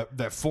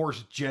that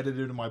force jetted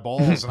into my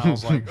balls, and I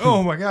was like,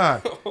 oh my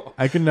God.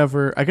 I could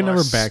never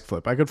Plus-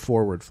 backflip. I could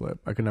forward flip.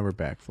 I could never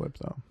backflip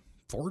though.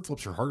 Forward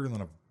flips are harder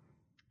than a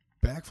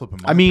backflip, in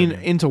my I mean,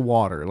 opinion. into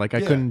water. Like I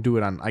Yeah. couldn't do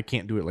it on. I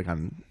can't do it like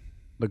on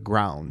the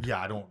ground.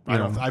 Yeah,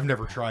 I've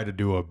never tried to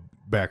do a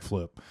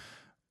backflip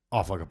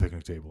off like a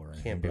picnic table or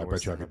anything, Can't be but I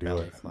worse bet you I than a could do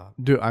belly it. flop.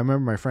 Dude, I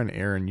remember my friend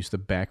Aaron used to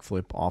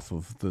backflip off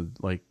of the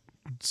like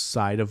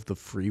side of the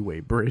freeway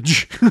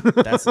bridge.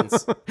 That's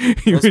those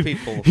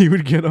people. He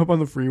would get up on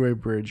the freeway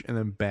bridge and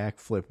then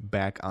backflip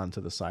back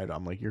onto the side.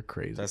 I'm like, you're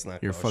crazy. That's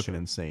not You're kosher. fucking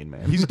insane,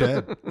 man. He's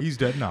dead. He's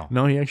dead now.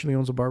 No, he actually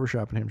owns a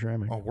barbershop in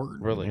Hamtramck. Oh,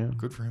 word. Really? Yeah.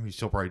 Good for him. He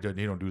still probably doesn't.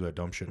 He don't do that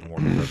dumb shit anymore.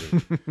 Does he?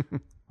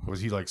 Was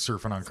he like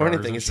surfing on cars? Funny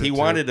thing and is, shit, he too?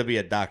 wanted to be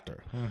a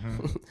doctor,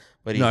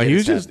 but No, hit he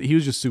was his just he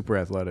was just super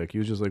athletic. He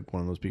was just like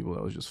one of those people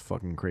that was just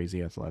fucking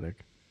crazy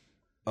athletic.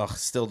 Ugh,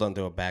 still don't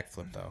do a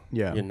backflip though.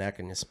 Yeah. Your neck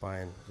and your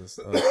spine. Just,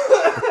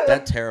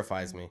 that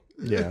terrifies me.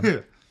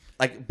 Yeah.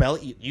 Like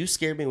belly, you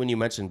scared me when you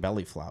mentioned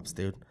belly flops,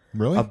 dude.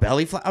 Really? A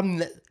belly flop.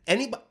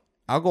 Anybody.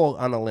 I'll go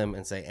on a limb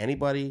and say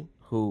anybody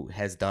who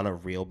has done a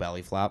real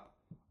belly flop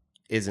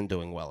isn't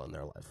doing well in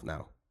their life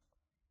now.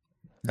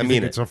 You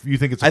think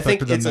it's I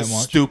think affected them it's a that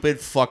much? stupid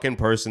fucking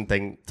person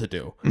thing to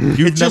do.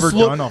 You've never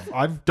done it.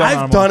 I've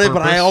done it,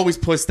 but I always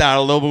pushed out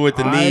a little bit with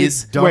the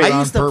knees. I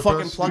used to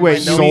fucking plug my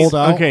nose. Sold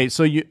out. Okay,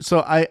 so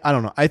I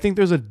don't know. I think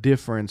there's a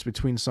difference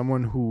between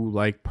someone who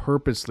like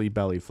purposely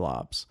belly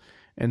flops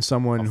and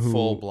someone who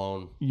full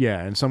blown.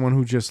 Yeah, and someone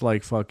who just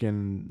like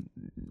fucking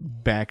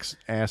backs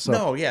ass up.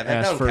 No, yeah, that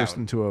ass doesn't first count.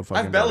 into a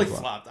fucking I've belly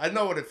flop. flopped. I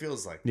know what it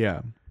feels like. Yeah.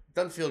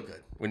 Doesn't feel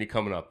good when you're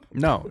coming up.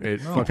 No, it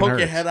fucking Poke hurts.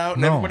 your head out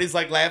and everybody's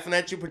like laughing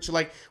at you, but you're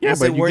like, yeah, was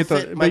but it you worth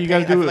get the, it? but you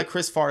gotta do I feel it like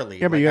Chris Farley.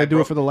 Yeah, but you gotta do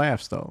it for the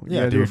laughs though. You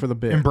gotta do it for the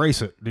bit.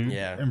 Embrace it, dude.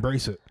 Yeah.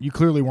 Embrace it. You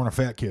clearly weren't a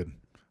fat kid.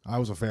 I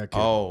was a fat kid.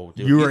 Oh,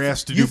 dude. You were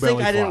asked to do belly You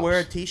think I didn't flops. wear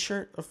a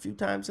T-shirt a few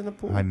times in the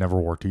pool? I never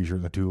wore a T-shirt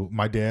in the pool.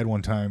 My dad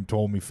one time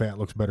told me fat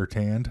looks better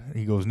tanned.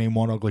 He goes, name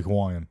one ugly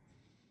Hawaiian.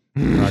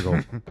 And I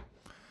go,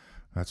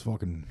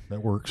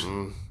 that works.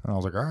 And I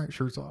was like, all right,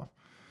 shirt's off.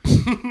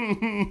 He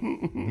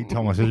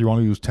told me, I said, you want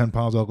to use 10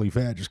 pounds ugly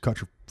fat, just cut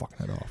your fucking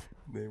head off.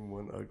 Name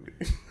one ugly.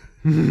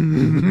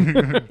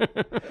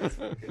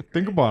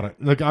 Think about it.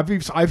 Like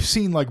I've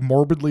seen like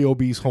morbidly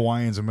obese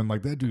Hawaiians and been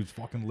like, that dude's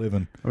fucking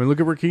living. I mean, look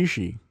at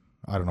Rikishi.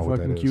 I don't know what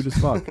that Fucking is. cute as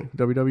fuck.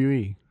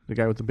 WWE. The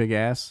guy with the big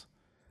ass.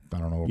 I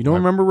don't know. You don't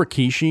remember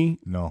Rikishi?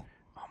 No.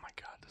 Oh my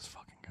god, this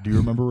fucking guy. Do you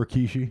remember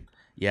Rikishi?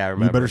 Yeah, I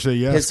remember. You better say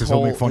yes, because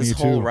he'll make fun of you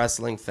his whole too.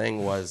 wrestling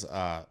thing was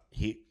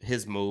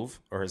his move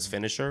or his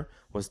finisher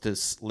was to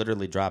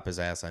literally drop his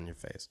ass on your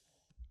face,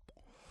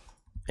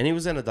 and he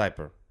was in a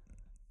diaper,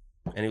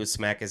 and he would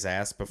smack his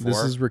ass before. This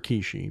is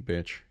Rikishi,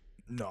 bitch.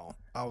 No,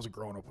 I was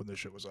growing up when this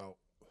shit was out.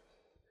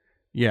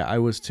 Yeah, I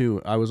was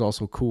too. I was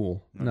also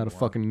cool, not a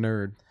fucking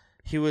nerd.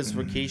 He was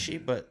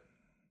Rikishi, but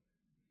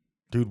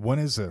dude, when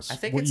is this? I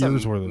think what it's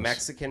years a were this?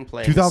 Mexican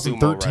playing a sumo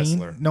 2013.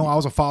 wrestler. No, I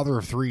was a father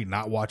of 3,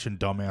 not watching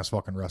dumbass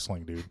fucking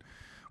wrestling, dude.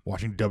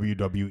 Watching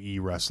WWE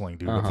wrestling,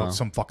 dude, with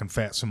some fucking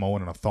fat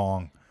Samoan in a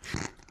thong.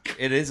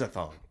 It is a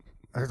thong.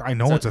 I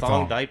know it's a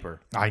thong diaper.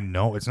 I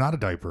know it's not a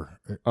diaper.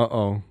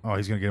 Oh,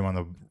 he's gonna get him on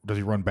the. Does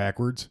he run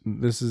backwards?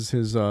 this is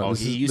his.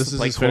 He used to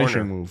play his corner.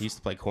 finishing move. He used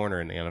to play corner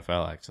in the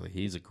NFL. Actually,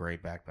 he's a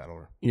great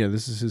backpedaler. Yeah,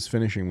 this is his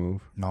finishing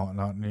move. No,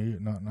 not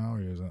now.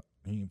 He isn't.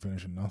 He ain't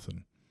finishing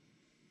nothing.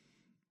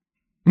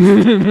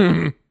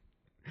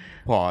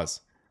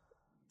 Pause.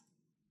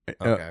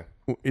 Okay.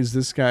 Is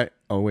this guy?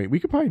 Oh wait, we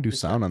could probably do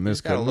sound on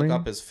this. Got to Couldn't look we?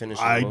 up his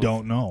finishing I move.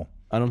 don't know.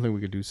 I don't think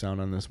we could do sound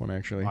on this one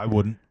actually. I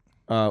wouldn't.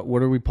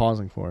 What are we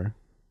pausing for?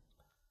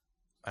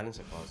 I didn't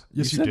say pause.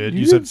 Yes, you said- did. you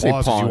You did said say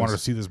pause 'cause you pause. wanted to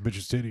see this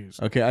bitch's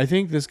titties. Okay, I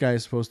think this guy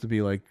is supposed to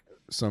be like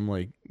some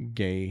like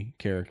gay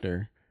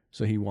character,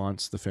 so he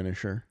wants the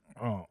finisher.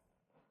 Oh,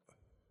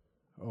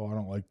 I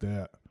don't like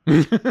that.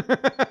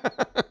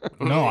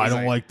 No, I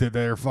don't like that.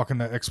 They're fucking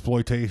that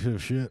exploitative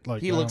shit.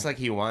 Like He looks like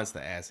he wants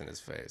the ass in his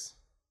face.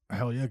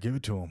 hell yeah, give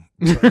it to him.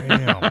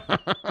 Damn,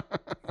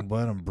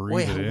 let him breathe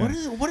Wait, it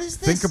in. what is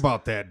this? Think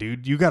about that,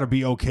 dude. You got to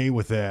be okay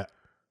with that.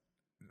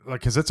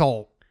 Like, cause it's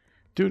all.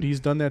 Dude, he's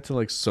done that to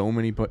like so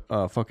many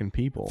fucking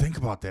people. Think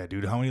about that,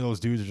 dude. How many of those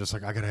dudes are just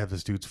like, I gotta have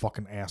this dude's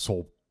fucking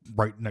asshole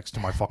right next to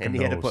my fucking And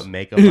he nose. had to put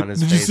makeup on his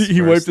Did you face. see? He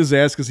first. wiped his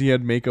ass because he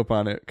had makeup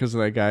on it because of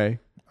that guy.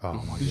 Oh my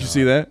Did God. you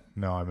see that?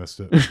 No, I missed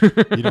it.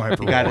 You don't have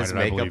to He got rewind his it.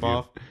 I believe makeup you.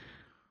 off.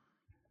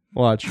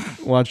 Watch.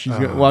 Watch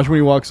when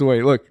he walks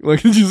away. Look.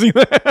 Did you see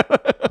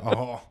that?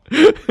 Oh,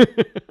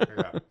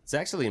 It's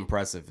actually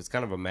impressive. It's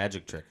kind of a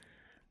magic trick.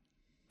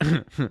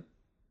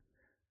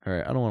 All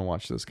right, I don't want to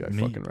watch this guy neat.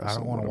 fucking wrestle. I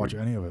don't want to watch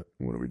any of it.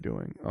 What are we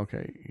doing?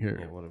 Okay, here.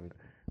 Yeah, what are we?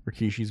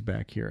 Rikishi's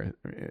back here,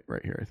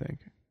 right here, I think.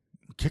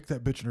 Kick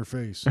that bitch in her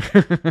face.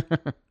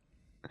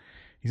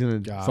 He's gonna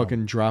Got fucking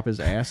him. drop his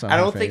ass on I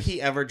her don't think face.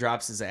 he ever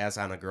drops his ass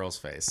on a girl's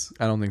face.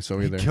 I don't think so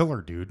He'd either. kill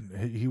her,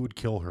 dude. He would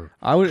kill her.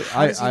 I would.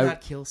 How does he I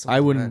not kill I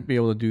someone, wouldn't man? be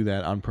able to do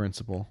that on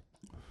principle.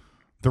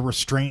 The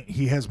restraint,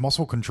 he has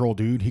muscle control,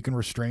 dude. He can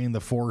restrain the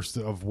force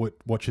of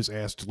what his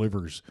ass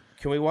delivers.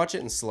 Can we watch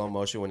it in slow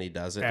motion when he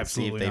does it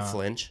Absolutely and see if not. they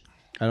flinch?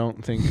 I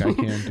don't think I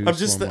can do. I'm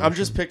just slow I'm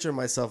just motion. picturing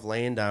myself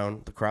laying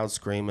down, the crowd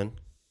screaming.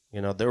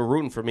 You know, they were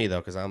rooting for me though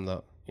because I'm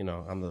the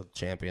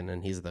champion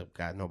and he's the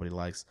guy nobody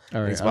likes. All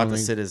And right, he's I about don't to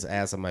think- sit his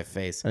ass on my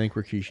face. I think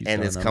Rikishi's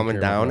And done. it's I don't coming care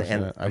about down, watching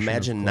and that. I shouldn't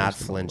imagine have not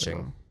closed him all the way flinching.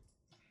 down.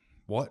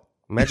 What?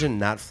 Imagine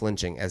not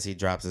flinching as he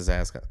drops his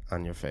ass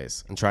on your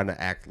face and trying to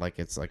act like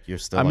it's like you're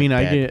still. I mean,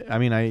 like, I dead. get. I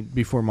mean, I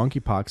before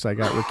monkeypox, I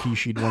got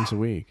Rikishi'd once a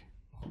week.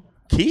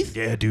 Keith.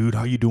 Yeah, dude.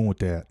 How you doing with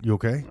that? You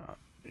okay?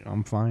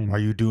 I'm fine. Are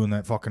you doing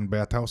that fucking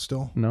bathhouse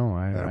still? No,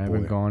 I Attaboy.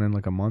 haven't gone in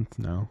like a month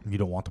now. You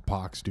don't want the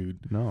pox,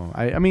 dude. No,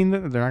 I mean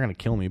they're not gonna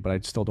kill me, but I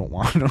still don't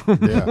want them.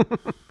 Yeah.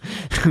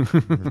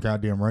 You're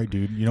goddamn right,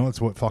 dude. You know it's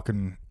what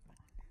fucking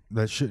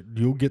that shit.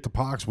 You'll get the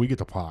pox. We get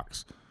the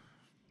pox.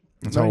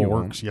 That's No, how it you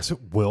works. won't. Yes, it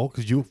will.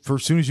 Because for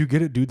as soon as you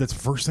get it, dude, that's the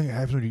first thing that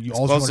happens. When you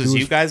all you close wanna as do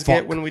you is guys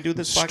get fuck when we do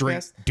this straight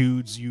podcast?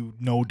 dudes you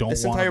know don't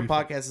This want entire be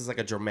podcast is like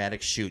a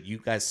dramatic shoot. You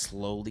guys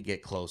slowly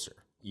get closer.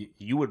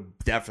 You would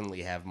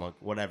definitely have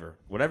whatever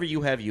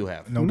you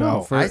have. No No,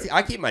 doubt. for-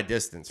 I keep my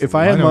distance. If from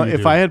I you. had know you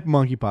if do. I had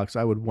monkeypox,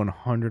 I would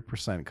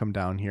 100% come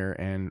down here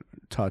and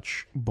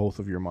touch both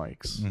of your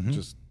mics. Mm-hmm.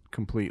 Just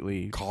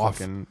completely Cough.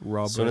 fucking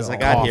rub. As soon as I it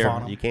got Cough here,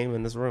 on 'em. you came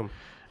in this room.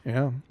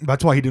 yeah.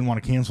 That's why he didn't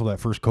want to cancel that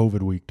first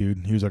COVID week,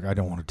 dude. He was like, I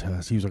don't want to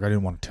test. He was like, I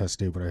didn't want to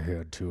test it, but I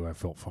had to. I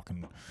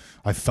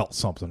felt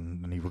something,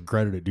 and he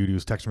regretted it, dude. He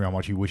was texting me how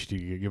much he wished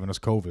he had given us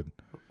COVID.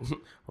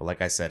 Well,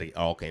 like I said, it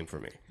all came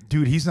from me.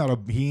 Dude, he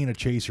ain't a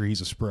chaser.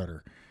 He's a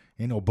spreader.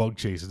 Ain't no bug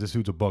chaser. This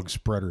dude's a bug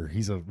spreader.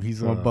 He's a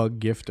bug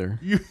gifter.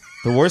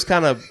 The worst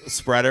kind of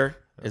spreader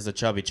is a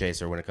chubby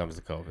chaser when it comes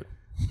to COVID.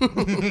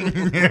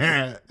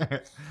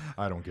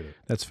 I don't get it.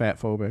 That's fat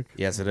phobic.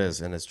 Yes, it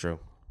is, and it's true.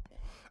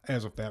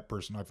 As a fat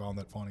person, I found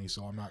that funny,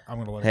 so I'm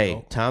going to let it Hey,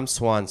 go. Tom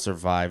Swan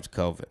survived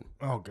COVID.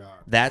 Oh, God.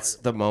 That's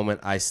the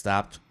moment I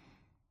stopped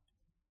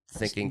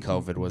thinking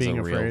COVID was Being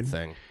a real afraid.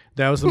 thing.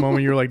 That was the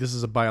moment you were like, "This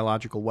is a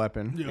biological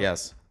weapon." Yep.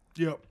 Yes.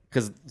 Yep.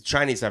 Because the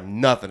Chinese have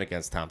nothing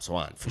against Tom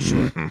Swan, for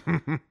sure.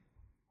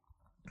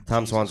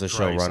 Tom Swan's a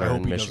Christ, I showrunner hope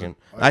in he Michigan.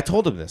 doesn't- I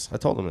told him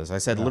this. I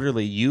said,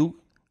 literally, you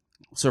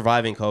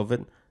surviving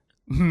COVID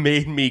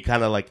made me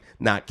kind of like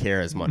not care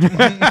as much.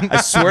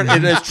 I swear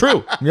it is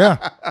true.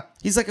 Yeah.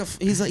 He's like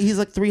he's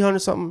like 300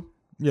 something.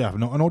 Yeah,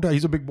 no doubt.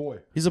 He's a big boy.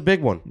 He's a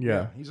big one.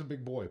 Yeah. He's a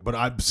big boy.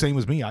 But same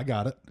as me, I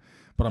got it.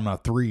 But I'm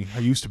not 3. I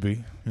used to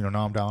be.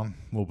 Now I'm down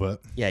a little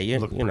bit. Yeah, you're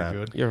Looking pretty not.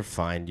 good. You're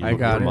fine. I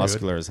got you're it.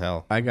 muscular as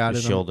hell. I got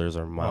Your it. shoulders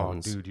are Oh,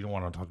 mountains. dude, you don't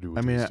want to do with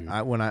I mean, these, dude.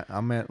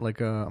 I'm at like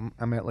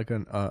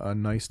a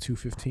nice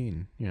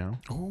 215.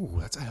 Oh,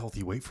 that's a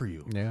healthy weight for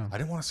you. Yeah. I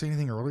didn't want to say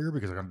anything earlier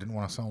because I didn't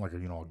want to sound like a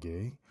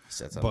gay.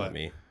 Said something But to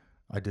me.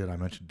 I did. I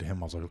mentioned to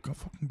him. I was like, "Look how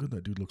fucking good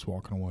that dude looks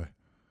walking away."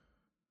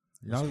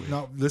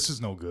 No, this is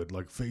no good.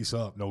 Like face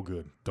up, no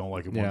good. Don't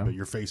like it Yeah. one bit.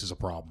 Your face is a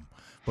problem.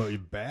 But your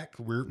back,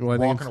 we're Well,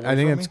 walking away I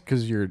think from it's me.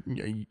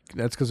 because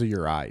that's because of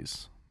your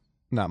eyes,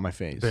 not my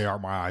face. They are.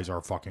 My eyes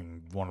are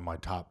fucking one of my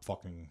top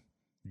fucking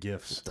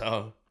gifts.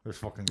 Oh. There's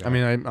fucking. I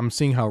mean, I'm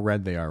seeing how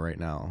red they are right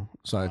now,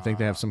 so I think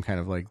they have some kind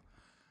of like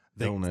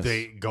illness.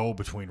 They go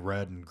between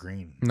red and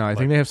green. No, I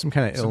think they have some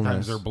kind of illness.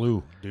 Sometimes they're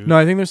blue, dude. No,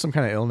 I think there's some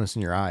kind of illness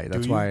in your eye. That's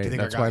you? Do why you think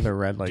I that's got why it? they're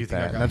red Do you like think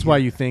I that. got That's it? why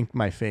you think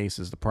my face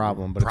is the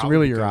problem, but it's Probably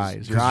really your because- eyes.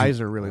 Your because you-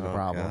 eyes are really the Oh,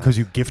 problem. God. Because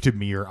you gifted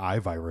me your eye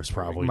virus,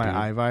 probably. My dude.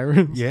 eye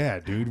virus. Yeah,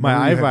 dude. My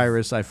Remember eye you had-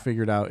 virus I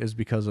figured out is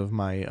because of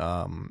my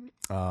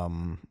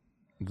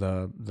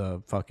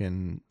the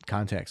fucking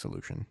contact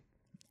solution.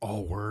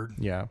 Oh, word.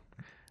 Yeah.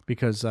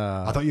 Because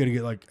I thought you had to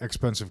get like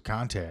expensive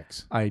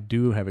contacts. I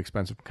do have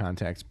expensive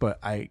contacts, but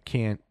I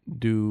can't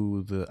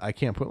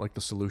put like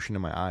the solution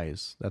in my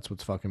eyes. That's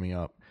what's fucking me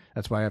up.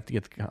 That's why I have to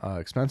get the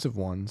expensive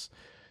ones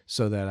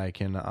so that I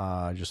can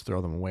just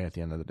throw them away at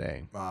the end of the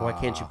day. Why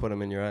can't you put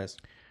them in your eyes?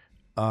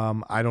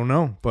 I don't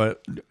know,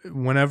 but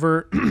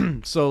whenever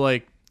so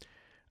like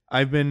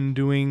I've been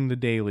doing the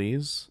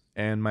dailies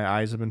and my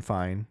eyes have been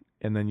fine.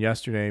 And then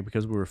yesterday,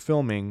 because we were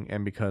filming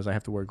and because I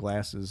have to wear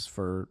glasses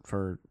for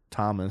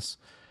Thomas,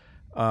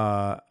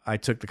 I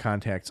took the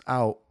contacts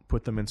out,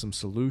 put them in some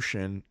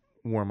solution,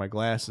 wore my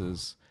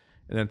glasses,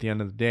 and then at the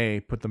end of the day,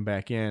 put them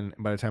back in.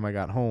 And by the time I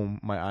got home,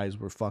 my eyes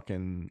were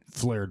fucking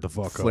Flared the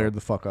fuck flared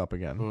the fuck up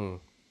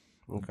again.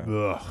 Okay. up.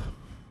 Ugh.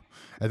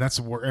 And that's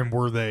where. And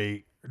were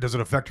they? Does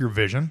it affect your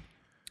vision?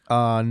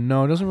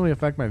 No, it doesn't really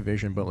affect my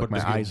vision, but like But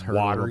does my it get eyes hurt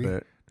watery? a little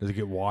bit. Does it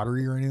get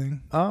watery or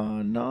anything?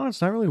 No,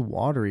 it's not really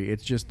watery.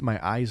 It's just my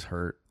eyes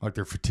hurt. Like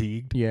they're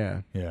fatigued?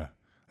 Yeah, Yeah,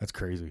 that's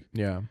crazy.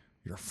 yeah.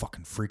 You're a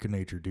fucking freak of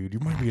nature, dude. You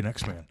might be an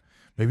X-Man.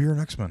 Maybe you're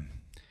an X-Man.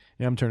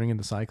 Yeah, I'm turning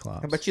into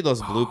Cyclops. I bet you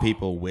those blue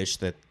people wish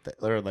that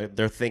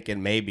they're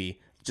thinking maybe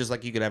just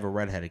like you could have a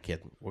redheaded kid.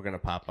 We're gonna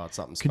pop out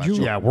something Could special.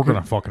 you- Yeah, we're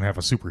gonna fucking have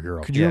a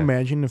superhero. Could you Yeah.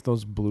 imagine if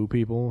those blue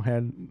people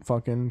had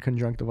fucking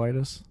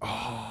conjunctivitis?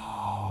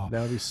 Oh,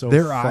 that would be so.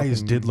 Their eyes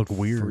fucking did look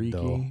weird freaky.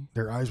 though.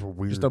 Their eyes were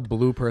weird. Just a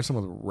blue person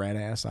with red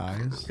ass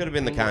eyes. Could have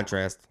been the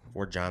contrast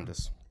or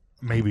jaundice.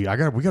 Maybe we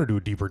gotta do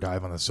a deeper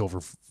dive on the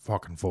silver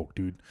fucking folk,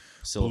 dude.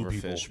 Blue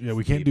people. Silverfish. Yeah,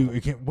 we can't do. You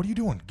can't. What are you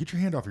doing? Get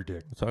your hand off your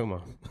dick. What are you talking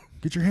about?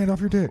 Get your hand off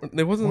your dick.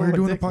 It wasn't Why on are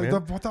you my doing dick, man.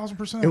 the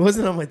 1,000%? It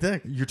wasn't on my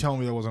dick. You're telling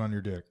me that wasn't on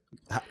your dick.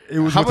 It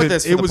How about within,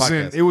 this for It the was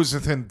podcast? it was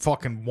within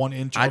fucking 1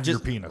 inch of your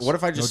penis. What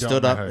if I just No doubt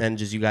stood in up my head. and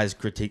just you guys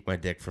critique my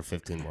dick for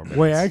 15 more minutes?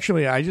 Wait,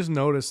 actually, I just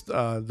noticed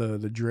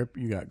the drip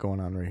you got going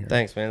on right here.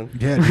 Thanks, man.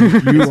 Yeah,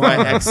 dude, you My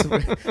are. ex,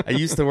 I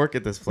used to work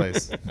at this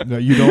place. No,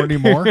 you don't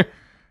anymore.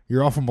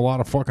 You're off from a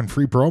lot of fucking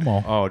free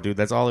promo. Oh, dude,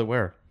 that's all I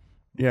wear.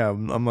 Yeah,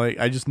 I'm like,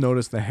 I just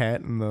noticed the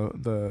hat and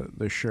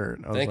the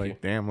shirt. I was Thank like, you.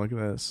 damn, look at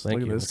this. Thank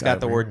look you. at this. It's guy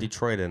got the over word here.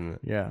 Detroit in it.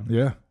 Yeah.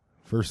 Yeah,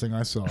 first thing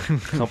I saw.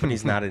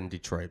 Company's not in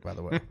Detroit, by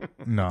the way,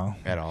 No,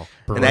 at all.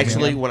 Birmingham. And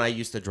actually, when I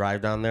used to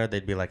drive down there,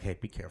 they'd be like, "Hey,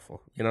 be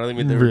careful." You know what I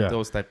mean? They were Yeah.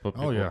 those type of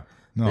people. Oh yeah.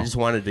 They No. just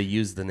wanted to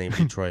use the name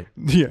Detroit.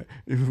 Yeah.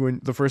 When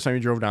the first time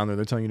you drove down there,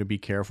 they're telling you to be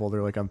careful.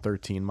 They're like on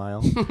 13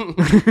 Mile.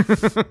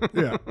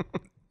 Yeah.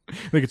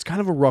 Like it's kind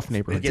of a rough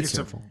neighborhood. It gets, Be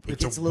careful. it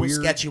gets a little weird-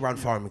 sketchy around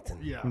Farmington.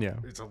 Yeah. Yeah.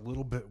 It's a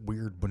little bit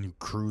weird when you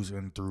cruise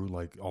in through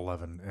like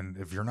 11, and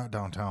if you're not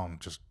downtown,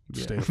 just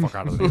stay the fuck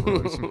out of the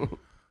neighborhoods.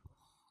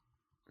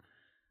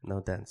 No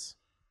dents.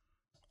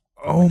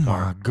 Oh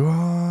my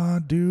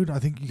god, dude! I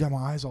think you got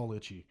my eyes all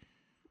itchy.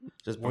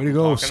 Just Way to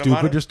go, talking about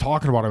stupid! it? Just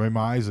talking about it made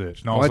my eyes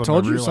itch. Now, Well, all I of a sudden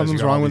told you realized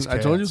something's got all wrong these with. I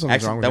told you cats. something's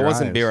Actually, wrong with that your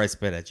wasn't eyes. beer I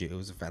spit at you. It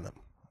was venom.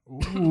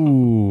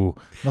 Ooh,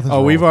 nothing's Oh,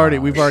 wrong we've with already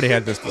my eyes.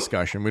 had this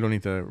discussion. We don't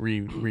need to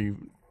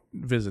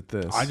revisit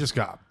this. I just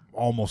got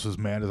almost as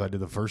mad as I did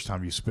the first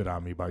time you spit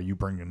on me by you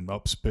bringing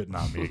up spitting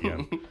on me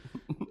again.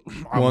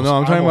 well, no,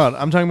 I'm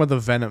talking about the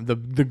venom,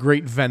 the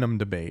great venom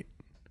debate.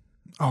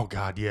 Oh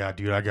God, yeah,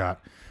 dude,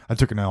 I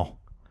took an L.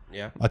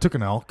 Yeah. I took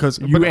an L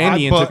because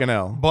Ian took an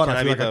L. But Can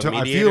I I feel, be like the I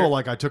mediator? feel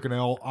like I took an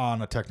L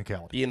on a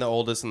technicality. Being the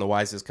oldest and the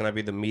wisest, can I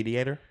be the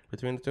mediator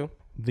between the two?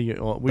 We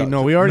already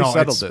No,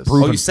 settled it's this.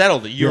 proven. Oh, you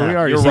settled it. You're, we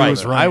already you're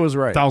settled right. it. I was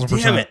right.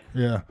 1,000%. Damn it.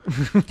 Yeah.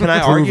 Can I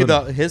argue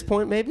Proven. his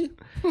point maybe?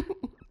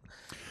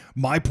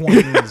 My point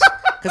is,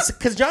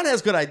 Because John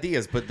has good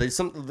ideas, but there's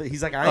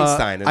he's like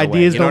Einstein in a way.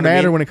 Ideas You know don't what I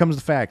matter mean? when it comes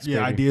to facts. yeah,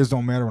 baby. ideas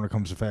don't matter when it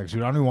comes to facts,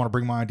 dude. I don't even want to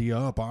bring my idea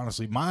up.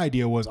 Honestly, my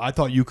idea was I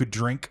thought you could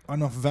drink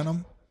enough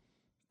venom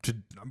to.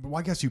 Well,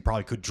 I guess you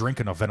probably could drink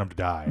enough venom to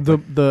die.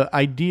 The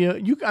idea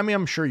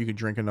I'm sure you could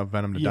drink enough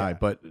venom to Yeah. die,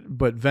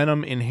 but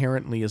venom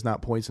inherently is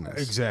not poisonous.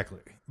 Exactly.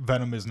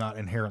 Venom is not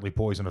inherently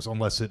poisonous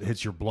unless it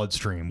hits your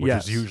bloodstream, which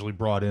Yes. is usually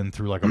brought in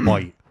through like a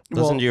bite.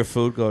 Doesn't your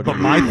food go to But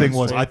your my thing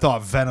was, bloodstream? I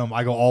thought venom.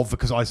 I go all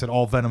because I said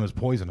all venom is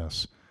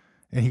poisonous,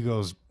 and he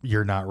goes,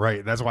 "You're not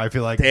right." That's why I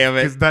feel like. Damn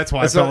it. 'cause That's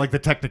why That's I felt what- like the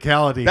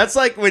technicality. That's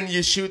like when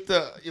you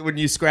when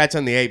you scratch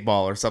on the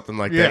 8-ball or something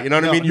like Yeah, that. You know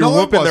what I no, mean? You're no, it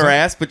whooping their wasn't.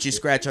 ass, but you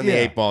scratch on the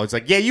Yeah. 8-ball. It's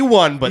like, yeah, you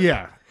won, but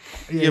yeah.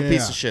 you're a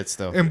piece of shit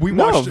still. And we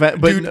No, watched,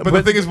 but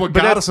the thing is, what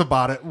got that- us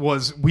about it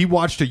was we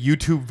watched a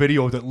YouTube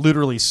video that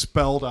literally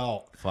spelled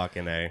out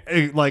Fucking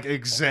A. like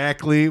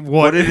exactly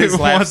what did his it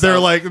laugh was. They're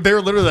sound? like,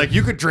 they're literally like,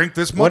 you could drink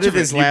this much What did of it,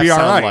 his and you'd laugh be all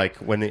sound right. like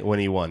when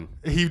he won?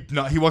 He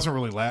wasn't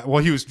really laughing.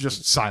 Well, he was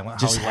just silent.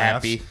 Just how he laughs,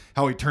 happy.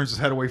 how he turns his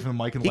head away from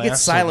the mic and He laughs.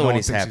 gets so silent no when one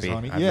he's thinks happy.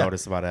 funny. I've Yeah.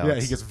 noticed about Yeah,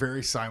 Alex. he gets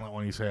very silent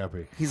when he's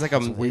happy. He's like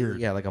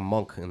weird. like a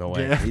monk in a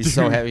way. Yeah, He's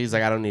so dude. happy. He's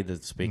like, I don't need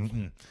to speak.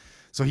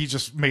 So he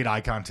just made eye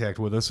contact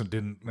with us and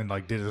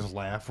did his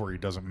laugh where he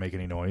doesn't make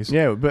any noise.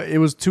 Yeah, but it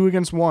was 2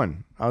 against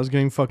 1. I was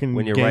getting fucking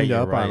When you're ganged right,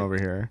 you're up right. on over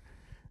here,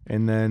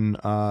 and then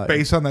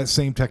Based on that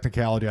same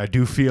technicality, I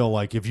do feel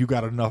like if you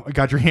got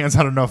your hands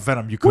on enough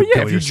venom, you could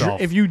kill yourself.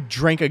 if you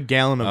drank a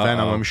gallon of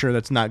venom, I'm sure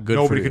that's not good.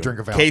 Nobody for could you. drink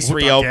a venom. Case What,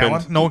 a reopened.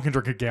 gallon? No one can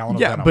drink a gallon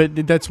of Yeah, venom.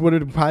 but that's what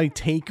it would probably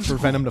take for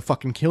venom to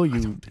fucking kill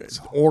you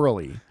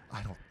orally.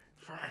 I don't.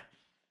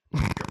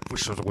 I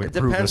wish there was a way It to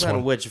prove depends this on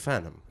one. which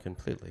venom,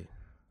 completely.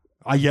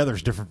 Yeah,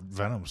 there's different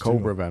venoms. too.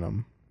 Cobra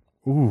venom.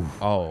 Ooh,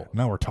 Oh,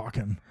 now we're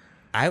talking.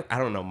 I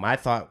don't know. My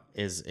thought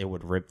is it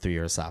would rip through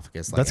your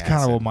esophagus. Like That's kind of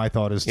acid. what my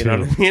thought is too. You know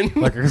what I mean?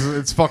 Like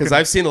it's fucking. Because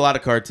I've seen a lot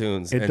of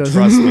cartoons, It and doesn't-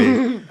 trust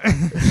me,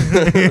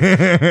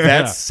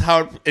 that's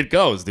how it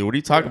goes, dude. What are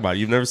you talking about?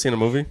 You've never seen a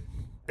movie?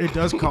 It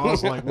does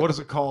cause like what is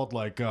it called?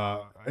 Like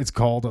it's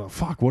called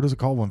fuck. What is it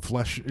called when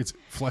it's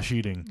flesh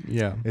eating?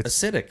 Yeah. It's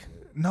Acidic.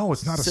 no,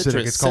 it's not acidic.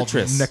 Citrus, It's called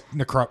citrus.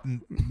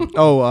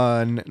 Oh,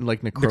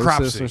 like necrosis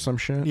necropsy or some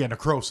shit. Yeah,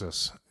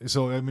 necrosis.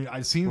 So I mean,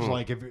 it seems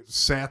like if it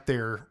sat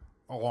there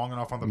long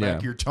enough on the back Yeah.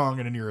 of your tongue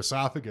and in your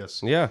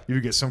esophagus, Yeah. you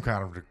would get some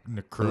kind of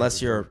necrosis.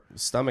 Unless your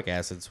stomach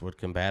acids would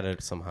combat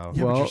it somehow.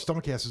 yeah, but Well- your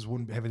stomach acids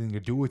wouldn't have anything to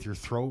do with your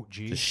throat.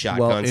 Gee, Just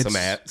shotgun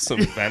it's- some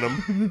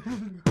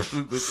venom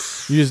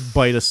You just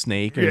bite a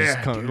snake and Yeah, just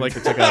come, dude. like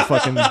it's like a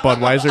fucking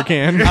Budweiser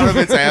can. out of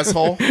its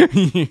asshole.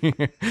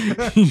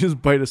 You just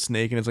bite a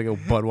snake and it's like a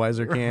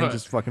Budweiser can,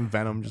 just fucking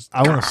venom. Just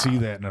I want to see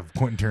that in a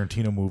Quentin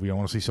Tarantino movie. I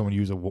want to see someone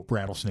use a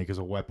rattlesnake as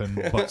a weapon,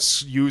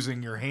 but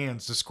using your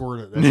hands to squirt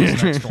it. That's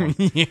his next one.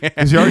 yeah.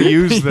 Because he already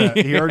used that.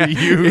 He already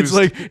used.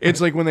 It's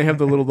like when they have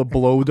the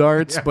blow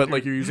darts, but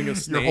like you're using a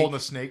snake. you're holding a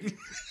snake.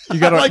 You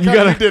got a like you how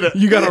got you did a it.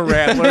 you got a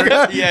rattler.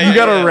 Yeah, you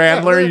got yeah. a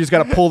rattler. You just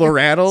got to pull the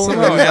rattle.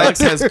 Somehow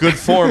Alex has good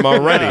form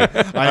already.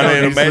 I know,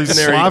 an these imaginary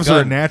Slavs are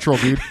a gun. natural,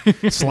 dude.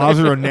 Slavs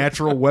are a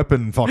natural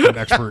weapon fucking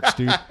experts,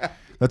 dude.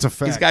 That's a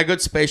fact. He's got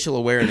good spatial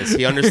awareness.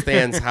 He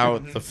understands how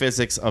the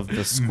physics of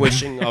the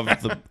squishing of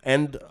the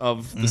end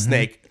of the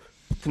snake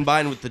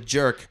combined with the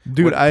jerk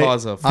Dude, would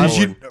cause a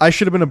forward. I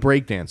should have been a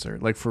break dancer,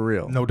 like for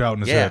real. no doubt in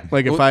his Yeah. head.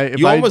 Like if Well, I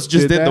you almost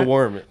just did did the that-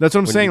 worm That's what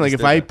I'm when saying. you Like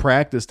just if did I that.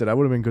 practiced it, I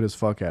would have been good as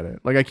fuck at it.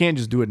 Like I can't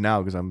just do it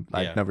now because Yeah.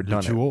 I've never You're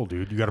done too it. old,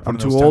 dude. You got to put I'm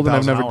in too those old and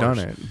I've 10,000 never done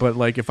hours. it. But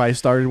like if I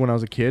started when I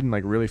was a kid and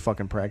like really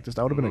fucking practiced,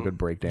 I would have been a good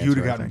break dancer. You'd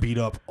have I gotten think. beat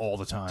up all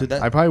the time. Dude,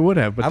 that- I probably would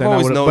have, but I've then I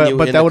always would known have. you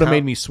But in that the would have com-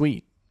 made me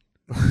sweet.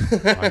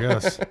 I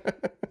guess.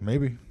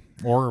 Maybe.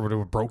 Or it would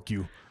have broke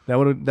you. That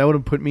would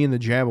have put me in the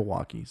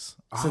Jabberwockies.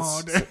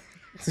 Oh,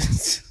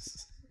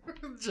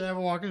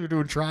 Jabberwockers are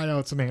doing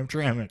tryouts in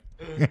Hamtramck.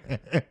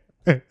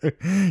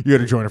 You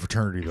had to join a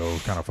fraternity, though. It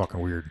was kind of fucking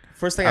weird.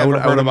 First thing I ever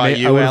heard about I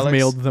you, would have Alex.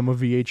 mailed them a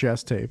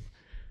VHS tape.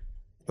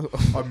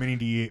 A mini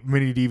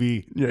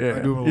DV. Yeah, I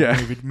do a yeah.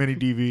 little mini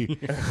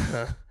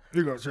DV.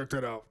 You go check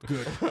that out.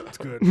 Good. It's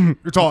good.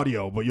 It's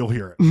audio, but you'll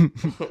hear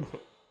it.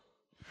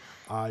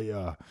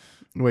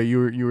 Wait,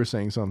 you were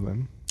saying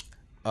something?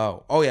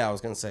 Oh yeah, I was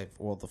gonna say.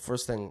 Well, the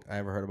first thing I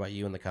ever heard about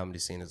you in the comedy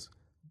scene is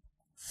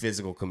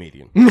physical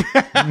comedian,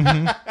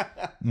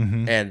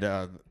 and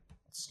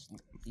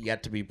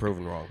yet to be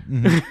proven wrong.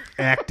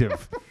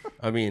 active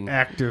I mean,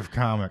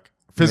 comic.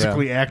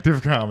 physically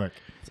active comic.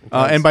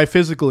 And by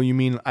physical, you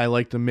mean I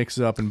like to mix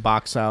it up and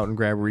box out and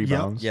grab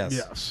rebounds.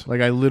 Yes.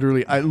 Like I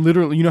literally,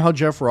 you know how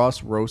Jeff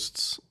Ross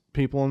roasts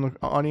people in the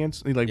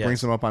audience? He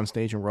brings them up on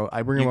stage and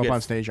I bring them up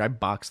on stage. I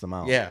box them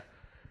out. Yeah.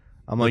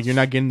 I'm like, you're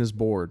not getting this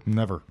board.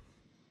 Never.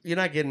 You're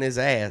not getting his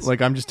ass.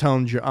 Like I'm just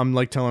telling you, I'm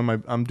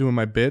doing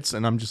my bits,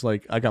 and I'm just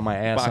like, I got my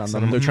ass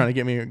on them. They're trying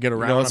to get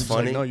around. You know what's I'm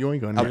funny? Like, no, you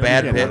ain't going. A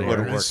bad bit would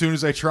have As worked. soon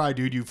as I try,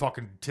 dude, you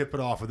fucking tip it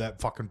off with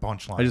that fucking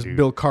punchline. I just dude.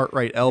 Bill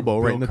Cartwright elbow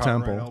right Bill in the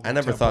Cartwright temple. elbow I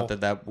never temple. thought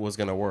that was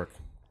gonna work,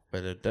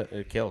 but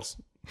it kills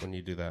when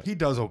you do that. He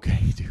does okay,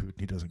 dude.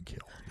 He doesn't kill.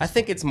 I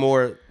think it's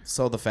more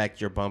so the fact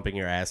you're bumping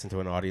your ass into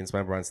an audience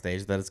member on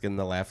stage that it's getting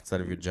the laugh instead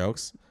of your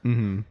jokes.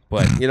 Mm-hmm.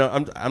 But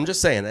I'm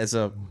just saying, as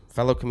a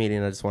fellow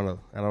comedian, I just want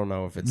to. I don't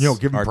know if it's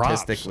give him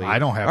props. artistically. I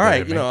don't have all that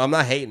right, in me. I'm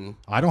not hating.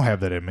 I don't have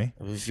that in me.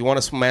 If you want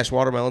to smash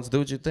watermelons, do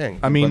what you think.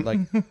 I mean, but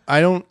like I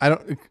don't.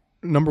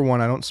 Number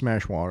one, I don't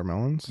smash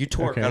watermelons. you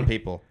twerk on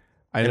people.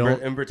 I and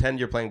don't. and pretend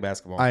you're playing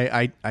basketball.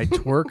 I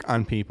twerk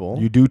on people.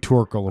 You do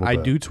twerk a little I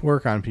bit. do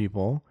twerk on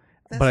people,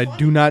 but I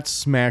do not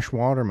smash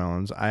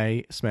watermelons.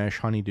 I smash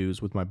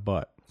honeydews with my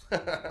butt.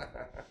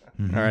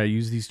 All right, I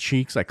use these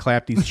cheeks. I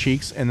clap these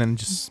cheeks and then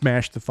just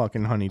smash the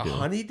fucking honeydew.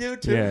 honeydew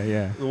too.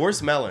 Yeah. The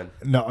worst melon.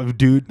 No,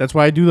 dude. That's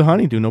why I do the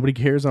honeydew. Nobody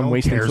cares. I'm No one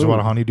wasting cares food. about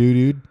a honeydew,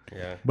 dude.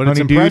 Yeah. But it's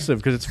Honeydew. impressive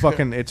because it's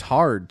fucking. It's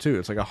hard too.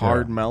 It's like a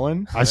hard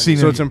melon. I seen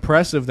So him- it's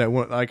impressive that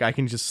like I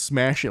can just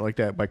smash it like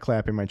that by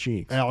clapping my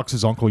cheeks.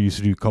 Alex's uncle used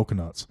to do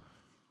coconuts.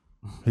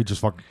 He'd just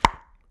fucking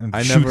and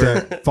I shoot never-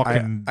 that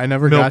fucking I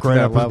never milk got to right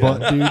that up his level.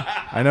 butt, dude.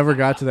 I never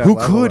got to that. Who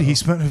level. could? He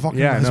spent his, fucking,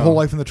 Yeah, I his know. whole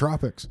life in the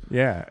tropics.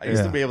 Yeah. I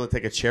used to be able to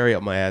take a cherry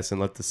up my ass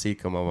and let the seed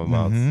come out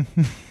my mouth.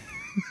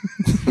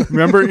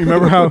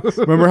 remember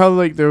how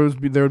like there would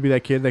be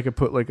that kid that could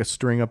put like a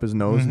string up his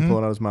nose and pull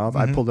it out of his mouth.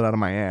 I pulled it out of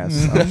my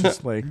ass. I was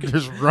just like,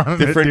 Just running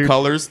Different it, dude.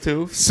 colors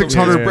too.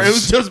 600 It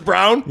was just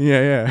brown.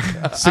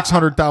 yeah.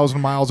 600,000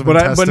 miles of But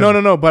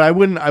intestine. no. But I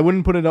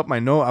wouldn't put it up my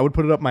nose. I would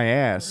put it up my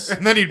ass.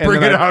 And then he'd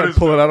bring it out I'd his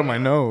pull it out of my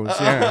nose.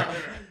 Yeah.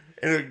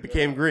 And it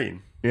became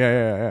green.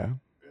 Yeah.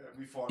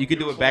 You could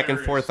do it back and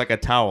forth like a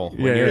towel. When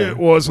Yeah, you're, yeah. It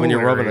was when you're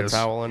rubbing a hilarious.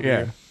 towel under Yeah.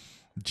 your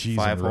Cheese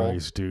Five and hole.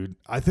 rice, dude.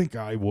 I think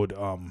I would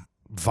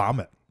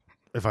vomit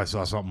if I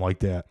saw something like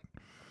that.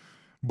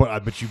 But I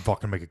bet you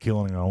fucking make a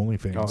killing on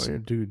OnlyFans. Oh, yeah,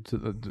 dude, to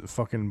the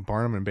fucking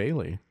Barnum and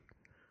Bailey.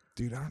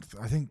 Dude,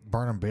 I think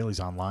Barnum Bailey's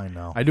online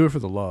now. I do it for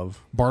the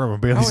love. Barnum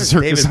and Bailey's How is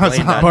circus. David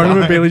Blaine not Barnum and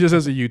online? Bailey just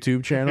has a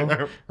YouTube channel.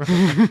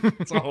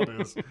 That's all it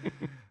is.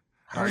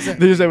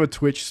 They just have a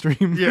Twitch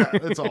stream. Yeah,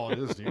 that's all it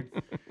is, dude.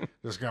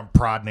 Just got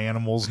prodding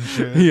animals and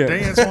shit. Yeah.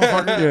 Dance,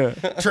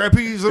 motherfucker. Yeah.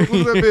 Trapeze, look at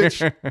that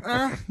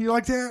bitch. You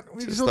like that?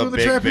 We Just still a doing the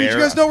big trapeze. bear.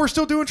 You guys know we're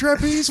still doing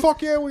trapeze?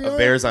 Fuck yeah, we A are.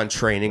 bear's on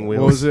training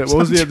wheels. What was it? What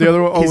was the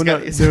other one? Oh, He's no,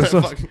 got- he's there's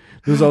got also, fucking-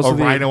 there's also A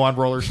the rhino on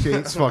roller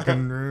skates.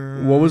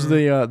 Fucking. What was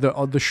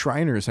the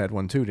Shriners had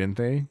one too, didn't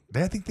they?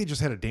 I think they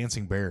just had a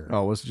dancing bear.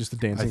 Oh, was it just a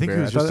dancing I think bear?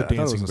 it was just thought- a I thought it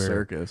dancing was a bear.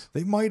 circus.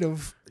 They might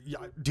have. Yeah,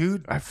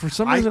 dude. For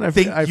some reason, I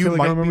think feel you like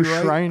might I remember be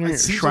right. Shriner, It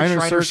seems Shriner,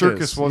 like Shriner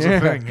Circus. was a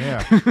thing,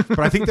 yeah. But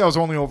I think that was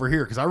only over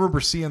here because I remember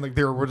seeing like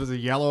there was a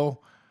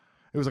yellow.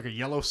 It was like a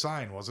yellow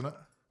sign, wasn't it?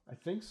 I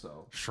think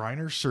so.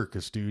 Shriner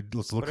Circus, dude.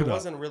 Let's look But it it up.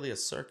 wasn't really a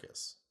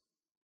circus.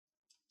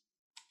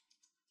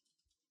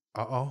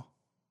 Uh-oh.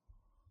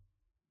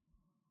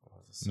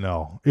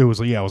 No, it was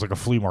like a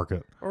flea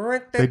market.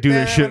 They do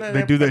that shit.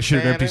 They do that shit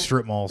at empty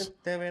strip malls.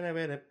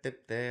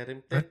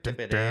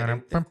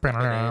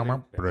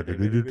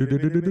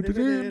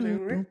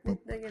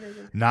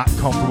 Not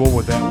comfortable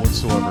with that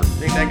whatsoever.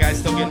 Think that guy's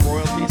still getting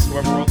royalties?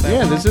 Whoever wrote that?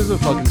 Yeah, this is a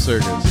fucking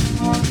circus.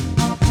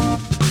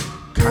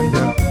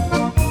 Kinda.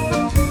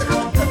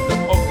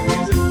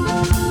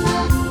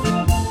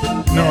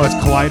 No, it's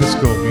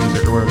kaleidoscope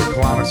music or whatever.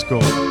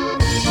 Kaleidoscope.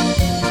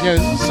 Yeah,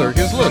 this is a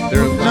circus. Look,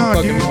 there's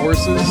fucking dude.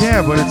 horses.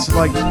 Yeah, but it's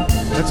like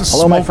that's a.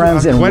 Hello, my smoke-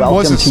 friends, and when was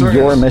welcome it to circus?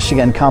 your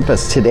Michigan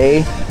Compass.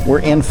 Today, we're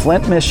in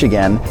Flint,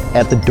 Michigan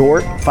at the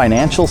Dort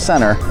Financial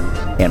Center,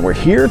 and we're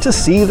here to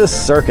see the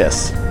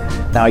circus.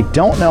 Now, I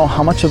don't know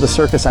how much of the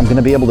circus I'm going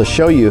to be able to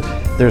show you.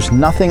 There's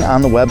nothing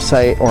on the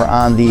website or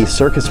on the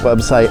circus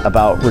website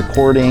about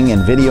recording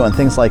and video and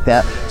things like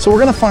that, so we're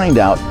going to find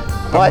out.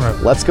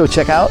 But let's go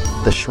check out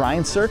the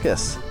Shrine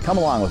Circus. Come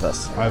along with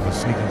us. I have a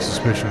sneaking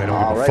suspicion they don't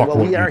All give a right, fuck well,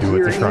 what we you are do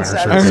here at the Shriner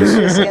inside the Circus.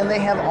 circus, and they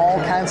have all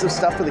kinds of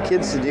stuff for the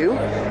kids to do.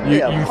 We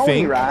You have pony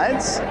think?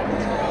 rides.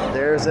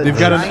 There's a They've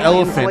got an giant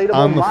elephant inflatable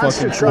on the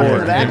monster fucking truck in floor,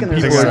 the back, and and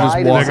there's people a are just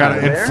slide They walking got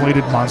inside an there.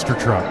 inflated monster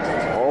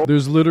truck.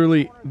 There's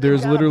literally got a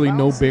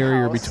no bouncy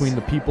barrier house. between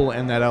the people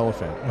and that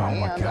elephant. Oh my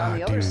And on the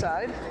god, other dude!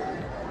 side,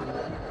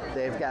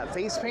 they've got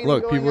face painting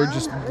Look, going people are on.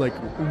 just like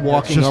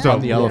walking Just up a-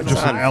 on the elephant.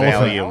 just an on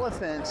elephant. value.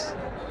 Elephant.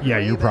 Yeah,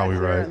 way you're back probably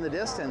there right. in the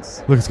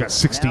distance. Look, it's got Now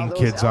 16 those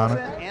kids on it.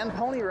 elephant and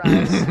pony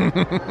rides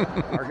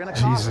are going to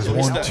cost Jesus, you.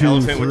 wish 1, the 2,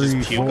 elephant would just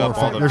 3, puke 4, up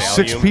all 5. the There's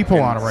 6 Valium people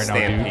and on it right now,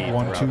 dude. stampede,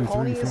 1, 2,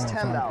 Pony 3, is 4,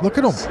 5. $10. Look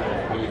at them.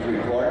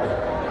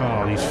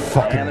 Oh, these And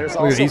fucking. there's Look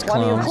at also these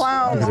plenty of clowns.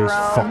 clowns Look at these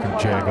around.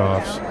 fucking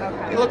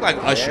jagoffs. They look like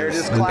They're ushers.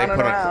 just They clowning put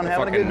around, a having a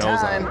fucking good nose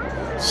time.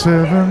 on.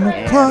 7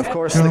 And o'clock. of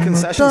course, the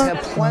concessions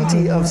have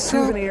plenty of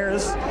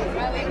souvenirs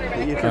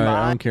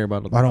I don't care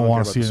about. I don't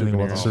want care to see anything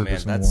about the Super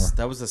circus man, anymore.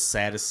 that was the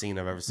saddest scene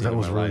I've ever seen That in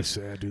was my really life.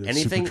 sad, dude. That's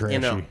Anything super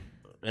in trashy.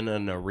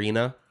 an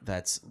arena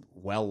that's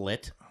well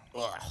lit.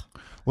 Ugh.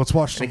 Let's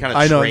watch some. Any kind of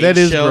I know, trade that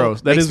is show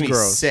gross. That makes is me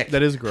gross. Sick.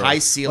 That is gross. High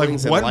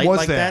ceilings Like, when and light was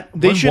like that?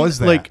 that. They When should was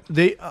that? like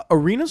they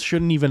arenas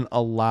shouldn't even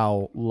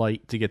allow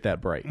light to get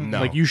that bright. No.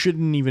 Like you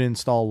shouldn't even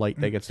install light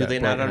that gets Do that they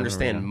bright not in an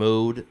understand arena.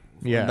 mood?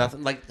 Yeah.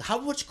 Nothing. Like how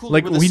much cooler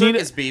Like would the we need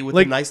circus be with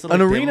like a nice little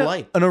an dim arena.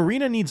 light? An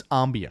arena needs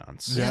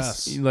ambiance.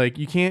 Yes. Like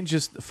you can't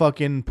just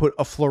fucking put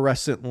a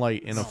fluorescent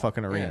light in a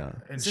fucking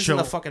arena. And This isn't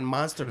show a fucking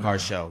monster car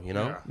show, you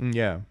know?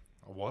 Yeah.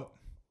 what?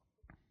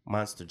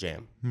 Monster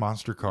Jam.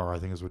 Monster car, I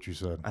think is what you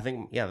said. I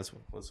think this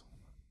was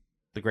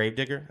the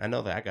Gravedigger. I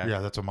know that guy. Yeah,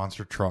 that's a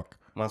monster truck.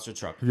 Monster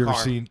truck. Have you ever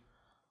Car, seen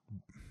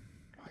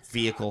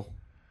vehicle?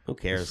 Who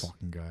this cares?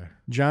 fucking guy?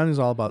 John is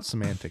all about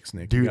semantics,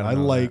 Nick. You Dude, gotta I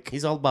know like.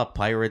 He's all about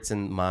pirates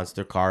and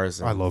monster cars.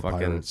 And I love fucking,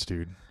 pirates,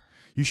 dude.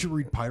 You should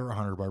read Pirate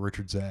Hunter by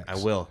Richard Zacks. I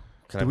will.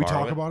 Can Did I we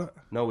borrow talk about it?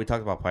 No, we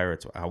talked about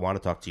pirates. I want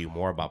to talk to you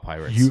more about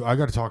pirates. I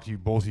got to talk to you,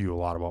 both of you, a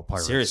lot about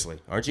pirates. Seriously,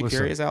 aren't you Listen.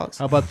 curious, Alex?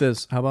 How about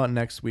this? How about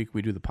next week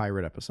we do the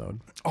pirate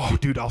episode? Oh,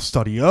 dude, I'll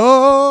study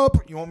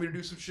up. You want me to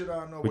do some shit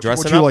on? What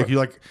dressing you up? like?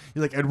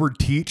 You like Edward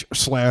Teach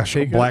 /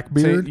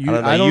 Blackbeard?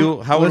 I don't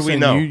know. How would we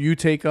know? You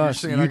take us.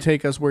 saying You I-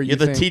 take us where You're you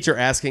the think. teacher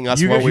asking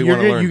us You what got, we you're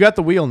want to good- learn. you got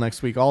the wheel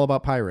next week, all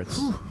about pirates.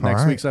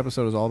 Next right. week's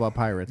episode is all about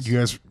pirates. You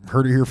guys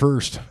heard it here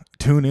first.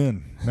 Tune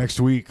in next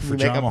week for we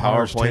make John a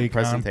Mahar's PowerPoint take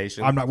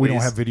presentation, on. I'm not. We don't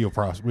please? have video.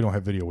 We don't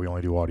have video. We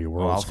only do audio.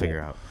 We're old I'll school.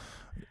 figure out.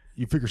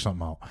 You figure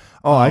something out.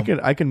 Oh, I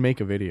can make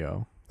a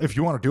video. If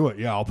you want to do it,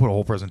 yeah, I'll put a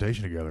whole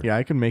presentation together. Yeah,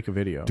 I can make a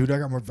video. Dude, I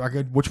got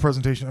which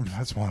presentation? I mean,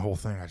 that's my whole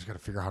thing. I just got to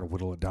figure out how to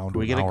whittle it down. Can to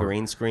we an get a hour.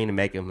 green screen and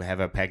make him have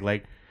a peg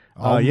leg?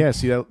 Yeah,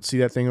 see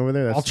that thing over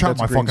there? That's, I'll chop that's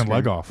my a green fucking screen.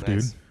 leg off,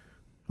 Nice. dude.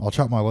 I'll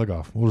chop my leg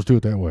off. We'll just do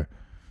it that way.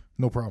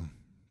 No problem.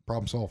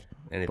 Problem solved.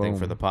 Anything Boom.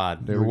 for the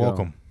pod There You're we go.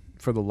 welcome.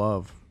 For the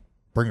love.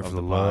 Bring it for the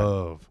the pod.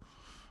 love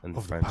and the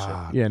of the friendship.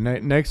 pod.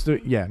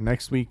 Yeah,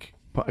 next week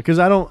because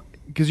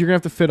you're gonna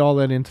have to fit all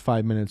that into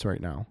 5 minutes right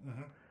now.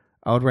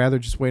 I would rather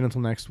just wait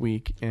until next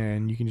week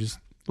and you can just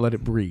let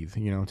it breathe.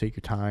 You know, take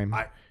your time,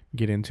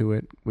 get into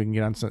it. We can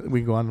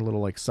go on a little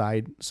like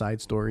side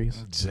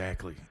stories.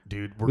 Exactly,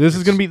 dude. This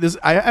is gonna be this.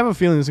 I have a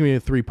feeling this is gonna be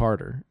a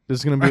 3-parter. This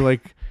is gonna be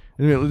like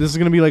this is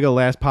gonna be like a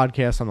last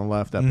podcast on the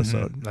left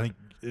episode. I think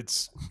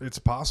it's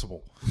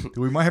possible.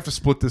 We might have to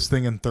split this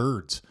thing in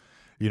thirds.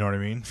 You know what I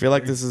mean? I feel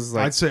like this is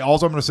like I'd say all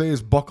I'm going to say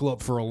is buckle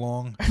up for a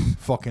long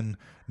fucking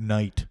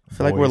night. I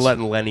feel like we're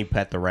letting Lenny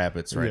pet the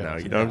rabbits right Yeah. now.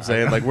 You know what I'm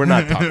saying? Like we're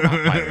not talking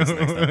about pirates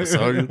next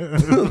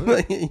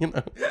episode. You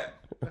know?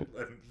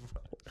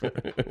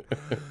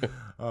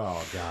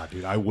 Oh god,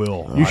 dude, I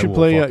will. You I should will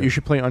play. fucking- You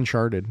should play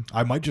Uncharted.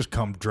 I might just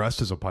come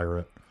dressed as a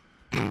pirate.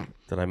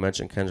 Did I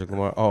mention Kendrick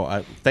Lamar?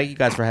 Oh, thank you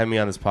guys for having me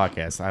on this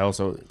podcast. I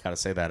also gotta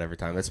say that every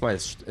time. It's my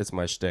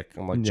shtick.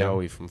 I'm like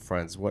Joey from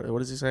Friends. What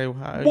does he say?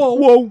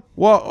 Whoa!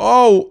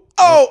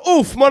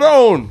 Oof, my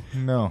own.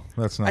 No,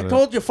 that's not. I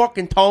told you,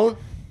 fucking tone.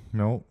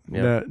 No.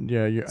 Yeah.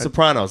 Yeah.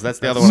 Sopranos. That's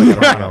the other one. I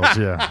gotta find out.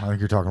 Yeah, I think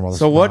you're talking about. The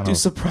So what do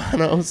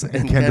Sopranos. Sopranos and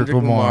Kendrick Kendrick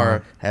Lamar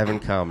Lamar have in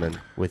common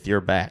with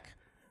your back?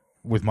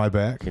 with my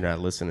back? You're not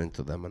listening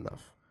to them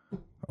enough.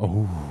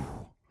 Oh,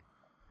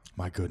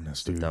 my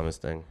goodness, dude.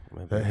 Dumbest thing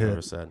maybe That I've ever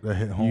hit. said. That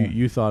hit home,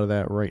 You thought of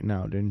that right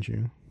now, didn't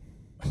you?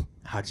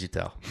 How'd you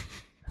tell?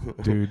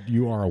 dude.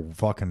 You are a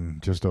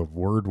fucking just a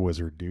word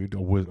wizard, dude. A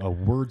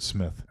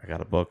wordsmith. I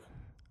got a book.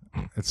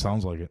 It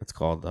sounds like it. It's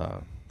called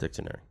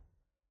Dictionary.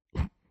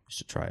 You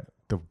should try it.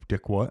 The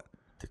dick what?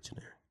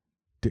 Dictionary.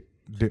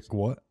 Dick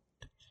what?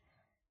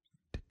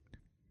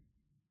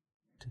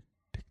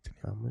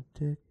 I'm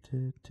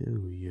addicted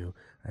to you.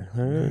 I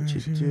heard you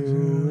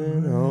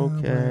doing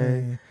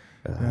okay.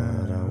 But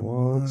I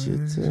want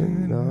you to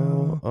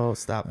know. Oh,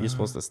 stop. You're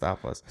supposed to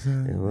stop us.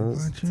 It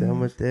was,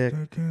 I'm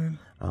addicted.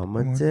 I'm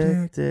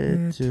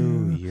addicted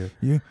to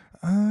you.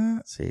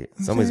 See,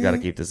 somebody's got to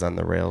keep this on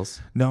the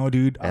rails. No,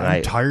 dude. And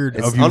I'm tired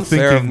it's of you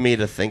unfair thinking. of me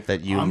to think that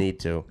you need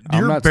to. I'm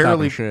You're not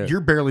barely, stopping shit. you're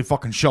barely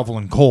fucking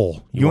shoveling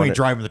coal. You want ain't it-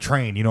 driving the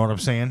train. You know what I'm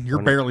saying?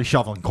 You're barely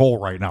shoveling coal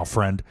right now,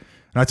 friend.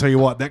 And I tell you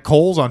what, that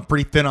coal's on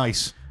pretty thin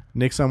ice.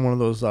 Nick's on one of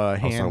those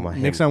talking about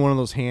him. Nick's on one of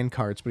those hand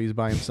carts, but he's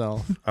by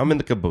himself. I'm in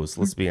the caboose.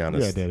 Let's be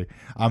honest. Yeah, Daddy.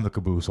 I'm the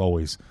caboose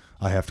always.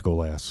 I have to go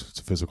last. It's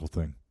a physical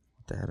thing.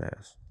 That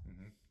ass.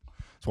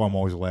 That's why I'm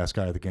always the last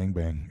guy at the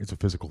gangbang. It's a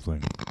physical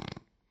thing.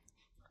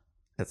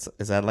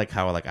 Is that like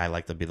how I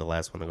like to be the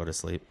last one to go to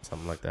sleep?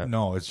 Something like that.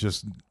 No, it's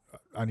just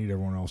I need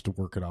everyone else to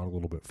work it out a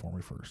little bit for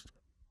me first.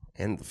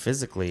 And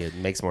physically, it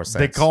makes more sense.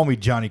 They call me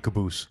Johnny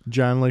Caboose.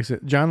 John likes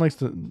it. John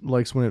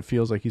likes when it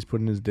feels like he's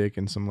putting his dick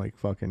in some like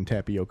fucking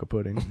tapioca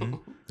pudding.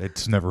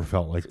 It's never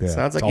felt like that.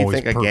 Sounds like It's you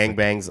always think a perfect.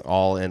 gangbang's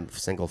all in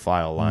single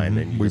file line,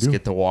 and you We just do.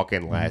 get to walk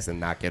in last and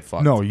not get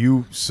fucked. No,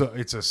 it's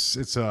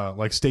a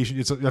like station.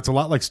 It's a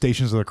lot like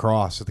Stations of the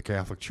Cross at the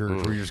Catholic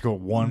Church, where you just go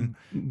 1,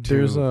 2,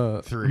 There's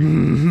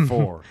 3,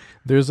 4.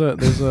 There's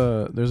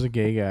a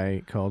gay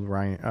guy called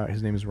Ryan.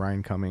 His name is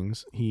Ryan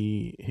Cummings.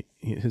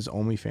 His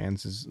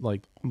OnlyFans is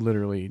like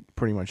literally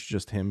pretty much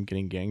just him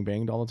getting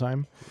gangbanged all the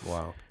time.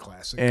 Wow.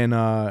 Classic. And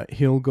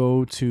he'll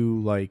go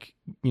to like,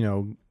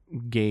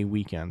 gay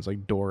weekends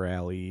like Door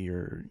Alley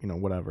or,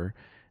 whatever.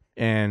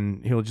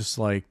 And he'll just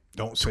like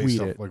Don't say tweet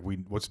stuff it. like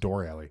what's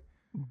Door Alley?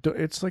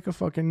 It's like a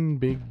fucking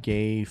big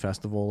gay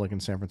festival like in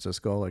San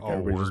Francisco. Like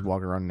everybody just word.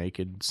 walking around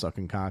naked,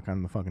 sucking cock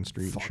on the fucking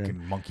street and shit.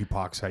 Fucking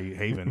monkeypox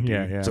haven. Dude.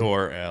 Yeah.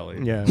 Door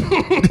Alley. Yeah.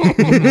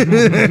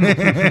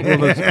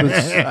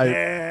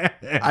 Well,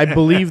 I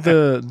believe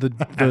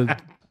the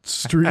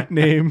street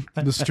name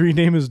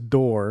is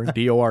Door,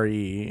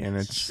 D-O-R-E, and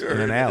it's Sure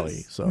in an it alley.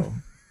 is. So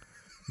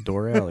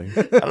Door Alley.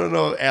 I don't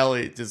know.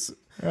 Alley just.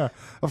 Yeah,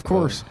 of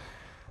course.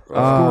 Of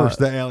course,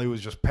 the alley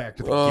was just packed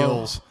to the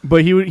gills.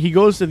 But he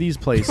goes to these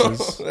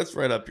places. That's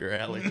right up your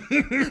alley.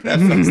 That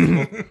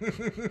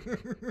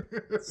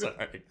festival.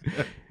 Sorry.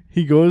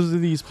 He goes to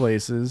these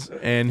places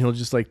and he'll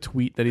just like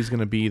tweet that he's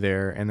gonna be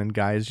there, and then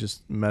guys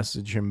just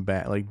message him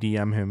back, like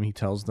DM him. He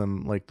tells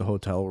them like the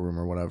hotel room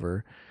or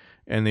whatever,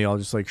 and they all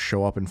just like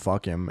show up and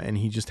fuck him. And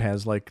he just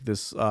has like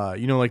this,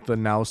 like the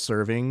now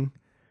serving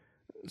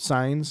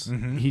signs.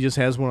 Mm-hmm. He just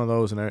has one of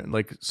those, and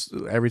like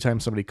every time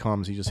somebody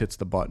comes, he just hits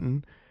the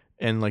button,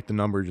 and like the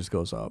number just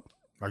goes up.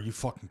 Are you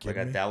fucking Like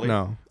kidding a me? deli?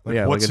 No,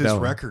 Like, what's like a his deli.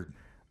 record?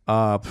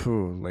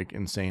 Like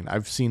insane.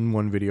 I've seen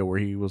one video where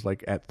he was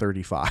like at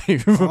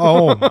 35.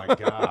 Oh my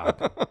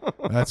god,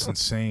 that's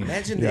insane.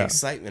 Imagine Yeah. the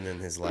excitement in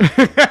his life.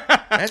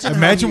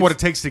 Imagine what it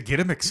takes to get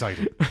him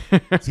excited.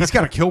 He's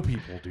got to kill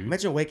people, dude.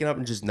 Imagine waking up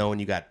and just knowing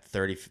you got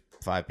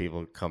 35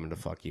 people coming to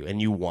fuck you, and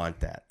you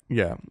want that.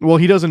 Yeah. Well,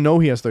 he doesn't know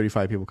he has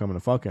 35 people coming to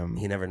fuck him.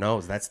 He never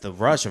knows. That's the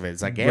rush of it.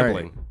 It's like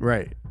gambling.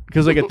 Right.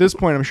 Because like at this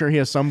point, I'm sure he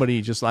has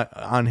somebody just like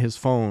on his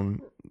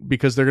phone,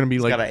 because they're gonna be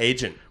He's like, got an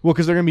agent. well,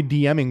 because they're gonna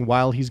be DMing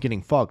while he's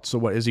getting fucked. So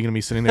what is he gonna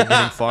be sitting there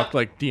getting fucked,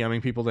 like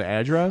DMing people the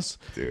address?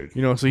 Dude.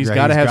 So he's Yeah,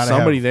 got to he's have gotta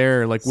somebody have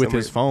there, like with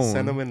his phone.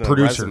 Send him in a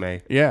Producer.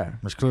 resume. Yeah.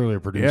 There's clearly a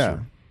producer. Yeah.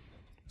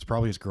 It's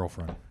probably his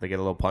girlfriend. They get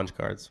a little punch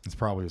cards. It's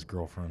probably his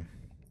girlfriend.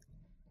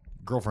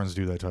 Girlfriends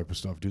do that type of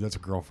stuff, dude. That's a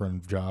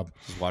girlfriend job.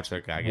 Just watch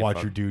their guy get Watch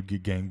fucked. your dude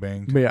get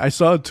gangbanged. But yeah, I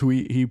saw a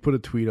tweet. He put a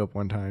tweet up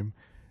one time,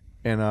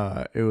 and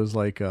it was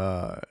like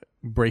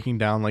breaking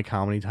down like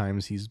how many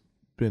times he's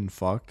been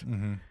fucked.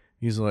 Mm-hmm.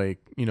 He's like,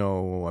 I've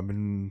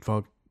been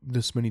fucked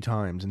this many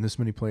times and this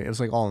many plays. It's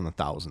like all in the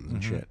thousands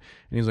and shit. And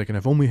he's like, and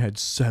I've only had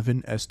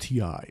 7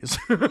 STIs.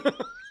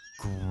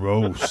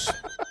 Gross.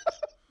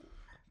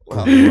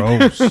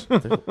 Gross.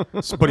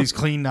 But he's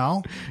clean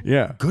now.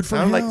 Yeah. Good for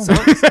Sounded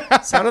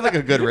him. sounded like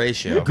a good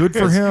ratio. Good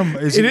for him.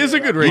 It is a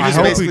good He ratio. just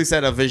hope basically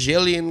said a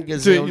vagillion,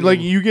 So, gazillion. like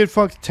you get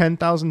fucked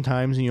 10,000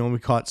 times and you only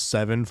caught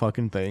 7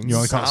 fucking things. You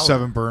only caught Solid.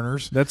 7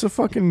 burners. That's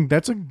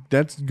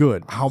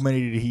good. How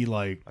many did he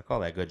like? I call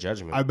that good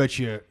judgment. I bet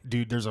you,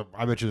 dude.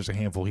 I bet you there's a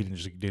handful. He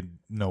didn't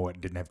know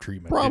it. Didn't have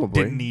treatment.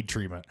 Probably. Didn't need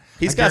treatment.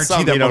 He's I got guarantee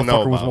something that you don't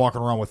know motherfucker was about.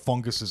 walking around with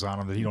funguses on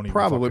him that he don't even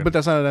Probably, fucking- but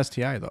that's not an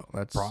STI though.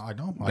 That's I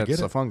know. I that's get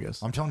it. a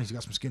fungus. I'm telling you, he's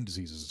got some skin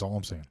diseases. That's all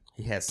I'm saying.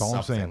 he has That's all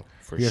I'm something saying.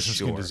 for He has some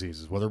sure. skin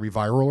diseases, whether it be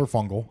viral or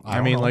fungal.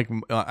 I mean,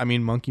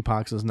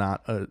 monkeypox is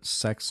not a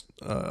sex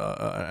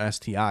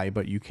STI,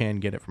 but you can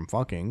get it from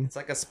fucking. It's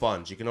like a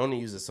sponge. You can only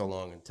use it so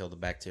long until the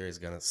bacteria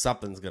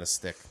something's gonna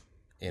stick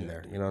in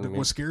there. You know what I mean?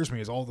 What scares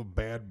me is all the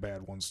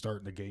bad ones start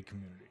in the gay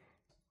community.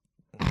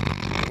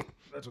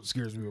 That's what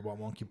scares me about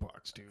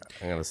monkeypox, dude.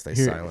 I'm gonna stay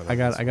Here, silent. I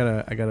got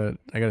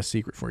a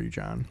secret for you,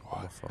 John.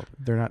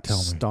 They're not Tell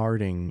me.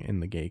 starting in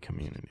the gay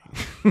community.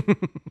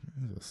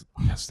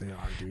 Yes, they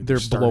are, dude. They're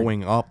starting-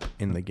 blowing up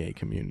in the gay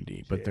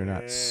community, but they're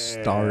not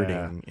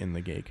starting in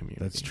the gay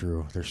community. That's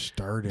true. They're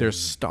starting. They're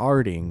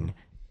starting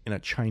in a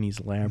Chinese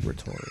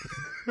laboratory.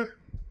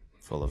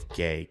 full of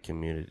gay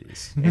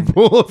communities.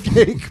 full of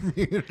gay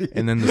community.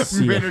 And then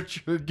the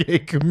miniature gay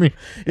community.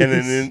 And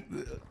then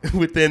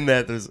within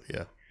that, there's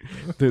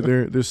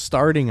they're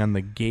starting on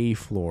the gay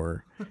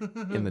floor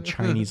in the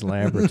Chinese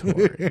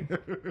laboratory.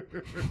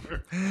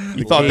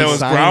 You thought that was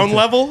ground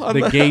level?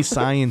 The gay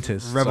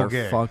scientists Rebel are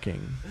gay.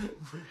 fucking.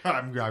 I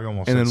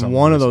almost And said then something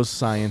one of else. those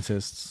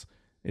scientists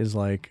is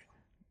like,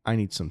 I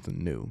need something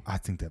new. I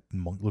think that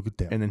look at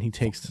that. And then he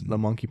takes the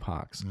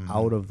monkeypox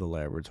out of the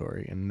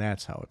laboratory, and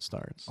that's how it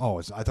starts.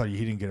 Oh, I thought he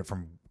didn't get it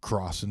from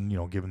crossing,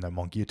 giving that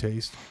monkey a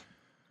taste.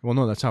 Well,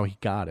 no, that's how he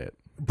got it.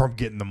 From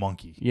getting the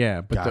monkey. Yeah,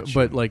 but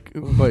Gotcha.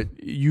 but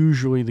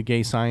usually the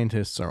gay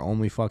scientists are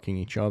only fucking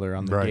each other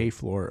on the Right. gay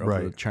floor of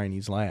the Right.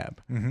 Chinese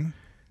lab. Mm-hmm.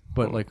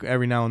 But like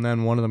every now and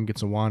then, one of them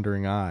gets a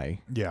wandering eye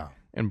Yeah.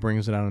 and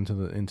brings it out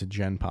into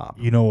Gen Pop.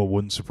 You know what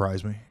wouldn't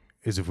surprise me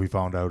is if we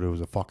found out it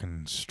was a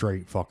fucking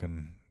straight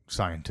fucking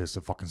scientist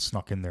that fucking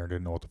snuck in there and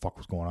didn't know what the fuck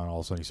was going on.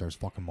 All of a sudden he starts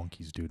fucking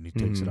monkeys, dude, and he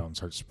takes it out and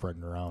starts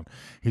spreading around.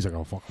 He's like,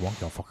 "Oh fuck a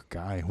monkey, I'll fuck a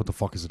guy. What the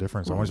fuck is the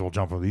difference? I might as well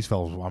jump over these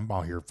fellas. I'm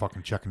out here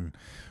fucking checking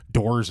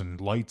doors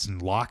and lights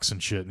and locks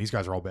and shit, and these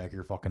guys are all back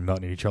here fucking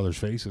nutting at each other's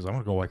faces. I'm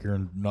gonna go back here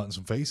and nut in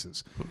some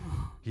faces.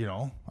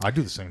 I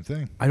do the same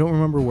thing. I don't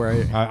remember where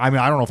I mean,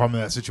 I don't know if I'm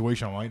in that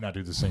situation. I might not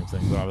do the same thing,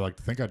 but I would like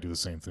to think I'd do the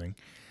same thing.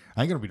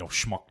 I ain't gonna be no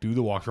schmuck dude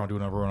that walks around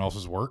doing everyone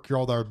else's work. You're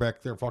all there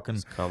back there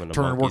fucking coming to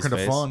turning work monkey's into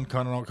face. fun,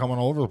 coming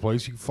all over the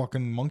place. You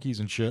fucking monkeys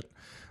and shit.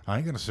 I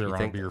ain't gonna sit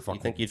around and be your fucking.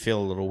 You think you'd feel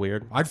a little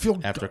weird? I'd feel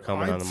after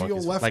coming on the I'd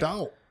monkey's feel left like,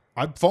 out.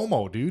 I'd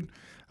FOMO, dude.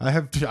 I'd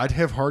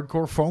have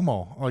hardcore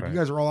FOMO. Like you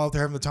guys are all out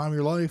there having the time of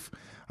your life.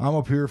 I'm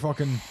up here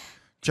fucking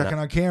checking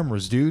on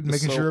cameras, dude,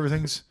 making sure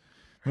everything's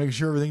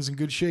in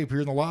good shape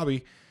here in the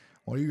lobby.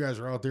 While you guys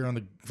are out there on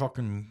the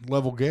fucking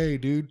level gay,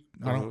 dude.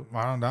 Not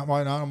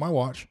on my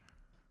watch.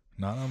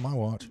 Not on my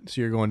watch.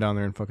 So you're going down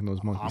there and fucking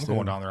those monkeys. I'm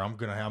going down there. I'm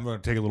gonna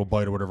take a little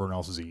bite of what everyone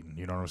else is eating.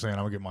 You know what I'm saying? I'm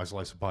gonna get my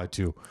slice of pie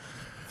too.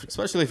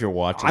 Especially if you're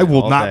watching. I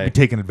will all not day. be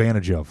taken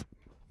advantage of.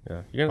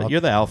 Yeah,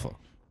 you're the alpha.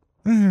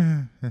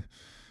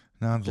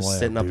 Just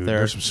sitting up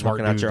there,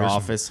 looking at your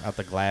office, out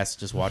the glass,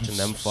 just watching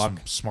them fuck.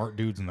 Smart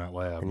dudes in that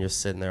lab. And you're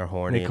sitting there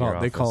horny.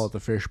 They call it the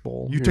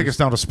fishbowl. You take us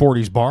down to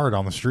Sporty's bar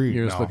down the street.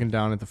 You're just looking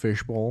down at the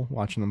fishbowl,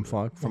 watching them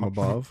fuck from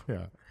above.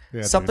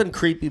 Yeah, something dude.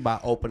 creepy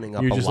about opening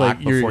up You're a just lock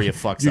like before you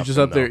fuck You're something. just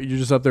up there. You're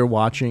just up there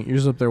watching. You're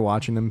just up there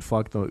watching them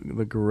fuck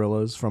the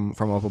gorillas from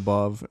up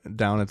above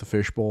down at the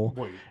fishbowl,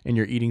 and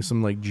you're eating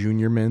some like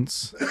junior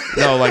mints.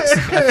 No, like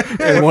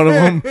and one of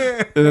them,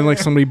 and then like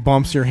somebody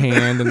bumps your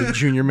hand, and the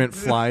junior mint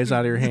flies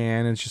out of your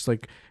hand, and it's just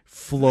like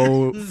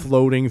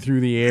floating through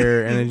the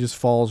air, and it just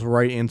falls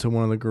right into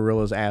one of the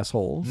gorilla's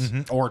assholes.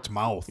 Mm-hmm. Or its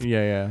mouth.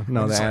 Yeah.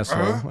 No, the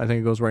asshole. I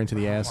think it goes right into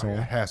the asshole.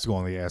 It has to go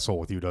in the asshole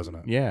with you, doesn't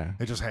it? Yeah.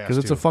 It just has to. Because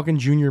it's a fucking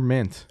junior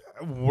mint.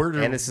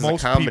 And this is a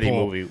comedy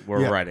movie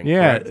we're writing.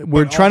 Yeah, correct?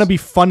 we're trying to be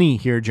funny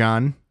here,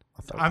 John.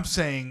 I'm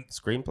saying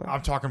screenplay.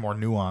 I'm talking more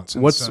nuance.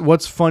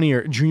 What's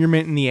funnier, junior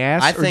mint in the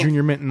ass or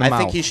junior mint in the mouth? I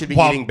think he should be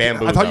eating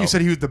bamboo. I thought you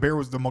said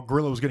the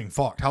gorilla was getting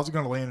fucked. How's it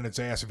going to land in its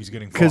ass if he's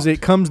getting fucked? Because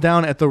it comes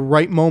down at the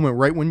right moment,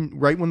 right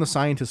when the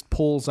scientist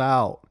pulls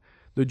out,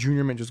 the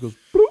junior mint just goes,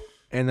 bloop,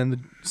 and then the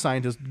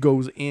scientist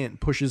goes in,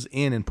 pushes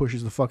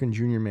the fucking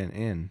junior mint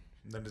in.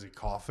 Then does he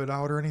cough it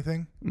out or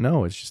anything?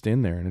 No, it's just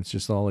in there, and it's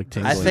just all like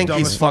tingling. I think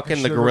he's Dumbest fucking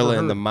the shit I've gorilla ever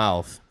in the heard.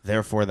 mouth.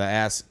 Therefore, the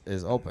ass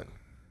is open.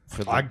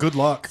 Good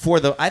luck.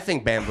 I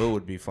think bamboo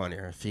would be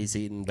funnier if he's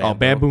eating bamboo. Oh,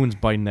 baboon's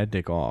biting that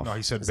dick off. No,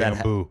 he said that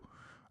bamboo.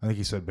 I think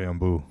he said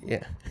bamboo.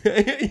 Yeah. you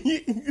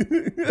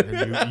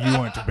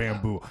went to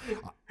bamboo.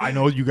 I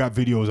know you got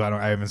videos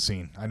I haven't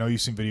seen. I know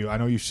you've seen video. I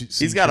know you've seen.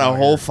 He's got a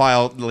whole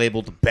file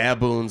labeled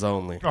baboons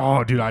only.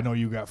 Oh, dude, I know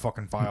you got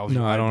fucking files.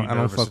 No, I don't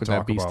nervous fuck to with that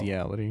talk about.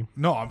 bestiality.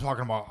 No, I'm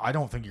talking about. I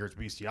don't think it's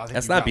bestiality.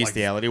 That's not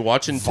bestiality.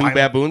 Watching two violent-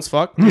 baboons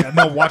fuck. Yeah,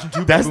 no, watching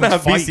two. That's baboons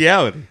not fight.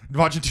 bestiality.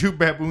 Watching two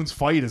baboons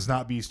fight is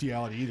not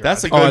bestiality either.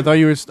 That's a Oh, good. I thought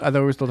we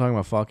were still talking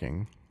about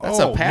fucking. That's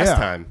a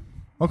pastime.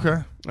 Okay.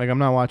 Like I'm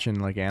not watching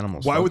like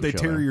animals. Why fuck would they each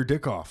tear other. your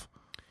dick off?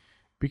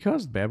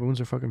 Because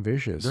baboons are fucking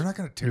vicious. They're not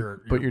going to tear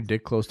it. Put your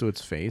dick close to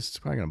its face. It's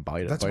probably gonna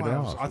bite it. That's Bite why it I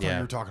off. thought you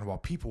were talking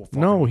about people.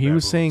 No, fucking he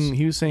was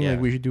baboons. saying Yeah.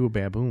 like we should do a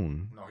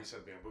baboon. No, he said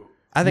bamboo.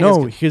 I think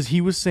No, it's because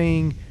he was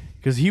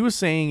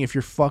saying if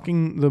you're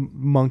fucking the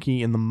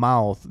monkey in the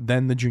mouth,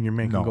 then the junior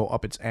mint can No. go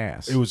up its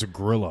ass. It was a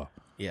gorilla.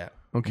 yeah.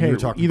 Okay, You're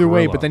talking either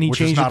way, gorilla, but then he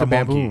which is changed it not to a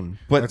monkey. baboon.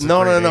 But That's a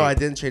no, great I ape.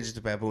 didn't change it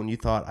to baboon. You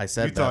thought I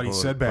said You thought baboon. he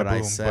said but baboon,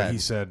 I said, but he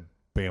said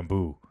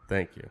bamboo.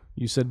 thank you.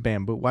 You said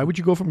bamboo. Why would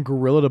you go from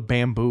gorilla to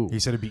bamboo? He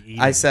said it'd be eating.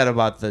 I said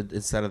about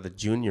instead of the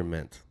junior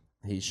mint,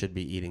 he should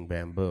be eating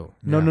bamboo.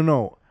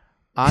 No.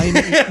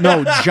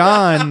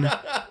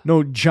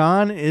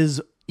 John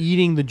is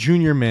eating the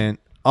junior mint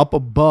up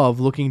above,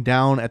 looking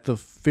down at the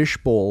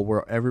fishbowl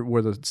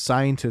where the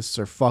scientists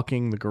are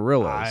fucking the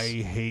gorillas. I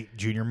hate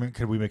junior mint.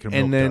 Could we make it a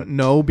milk and then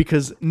dud?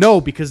 because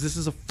this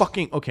is a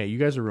fucking okay. You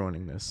guys are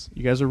ruining this.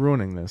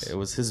 It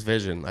was his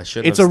vision. I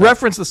shouldn't. It's a have stopped.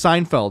 reference to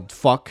Seinfeld.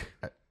 Fuck.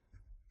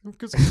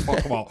 Because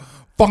fuck about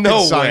fucking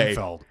No way.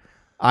 Seinfeld.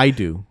 I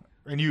do.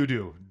 And you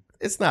do.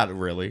 It's not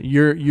really.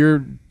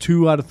 You're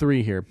 2 out of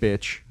 3 here,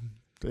 bitch.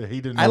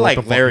 He didn't. I know what like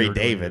the fuck Larry you were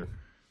doing David.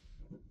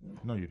 here.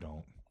 No, you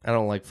don't. I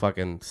don't like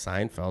fucking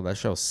Seinfeld. That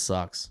show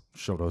sucks.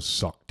 Show does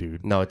suck,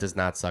 dude. No, it does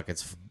not suck.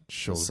 It's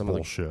Show's some of the-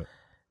 bullshit.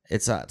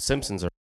 It's Simpsons are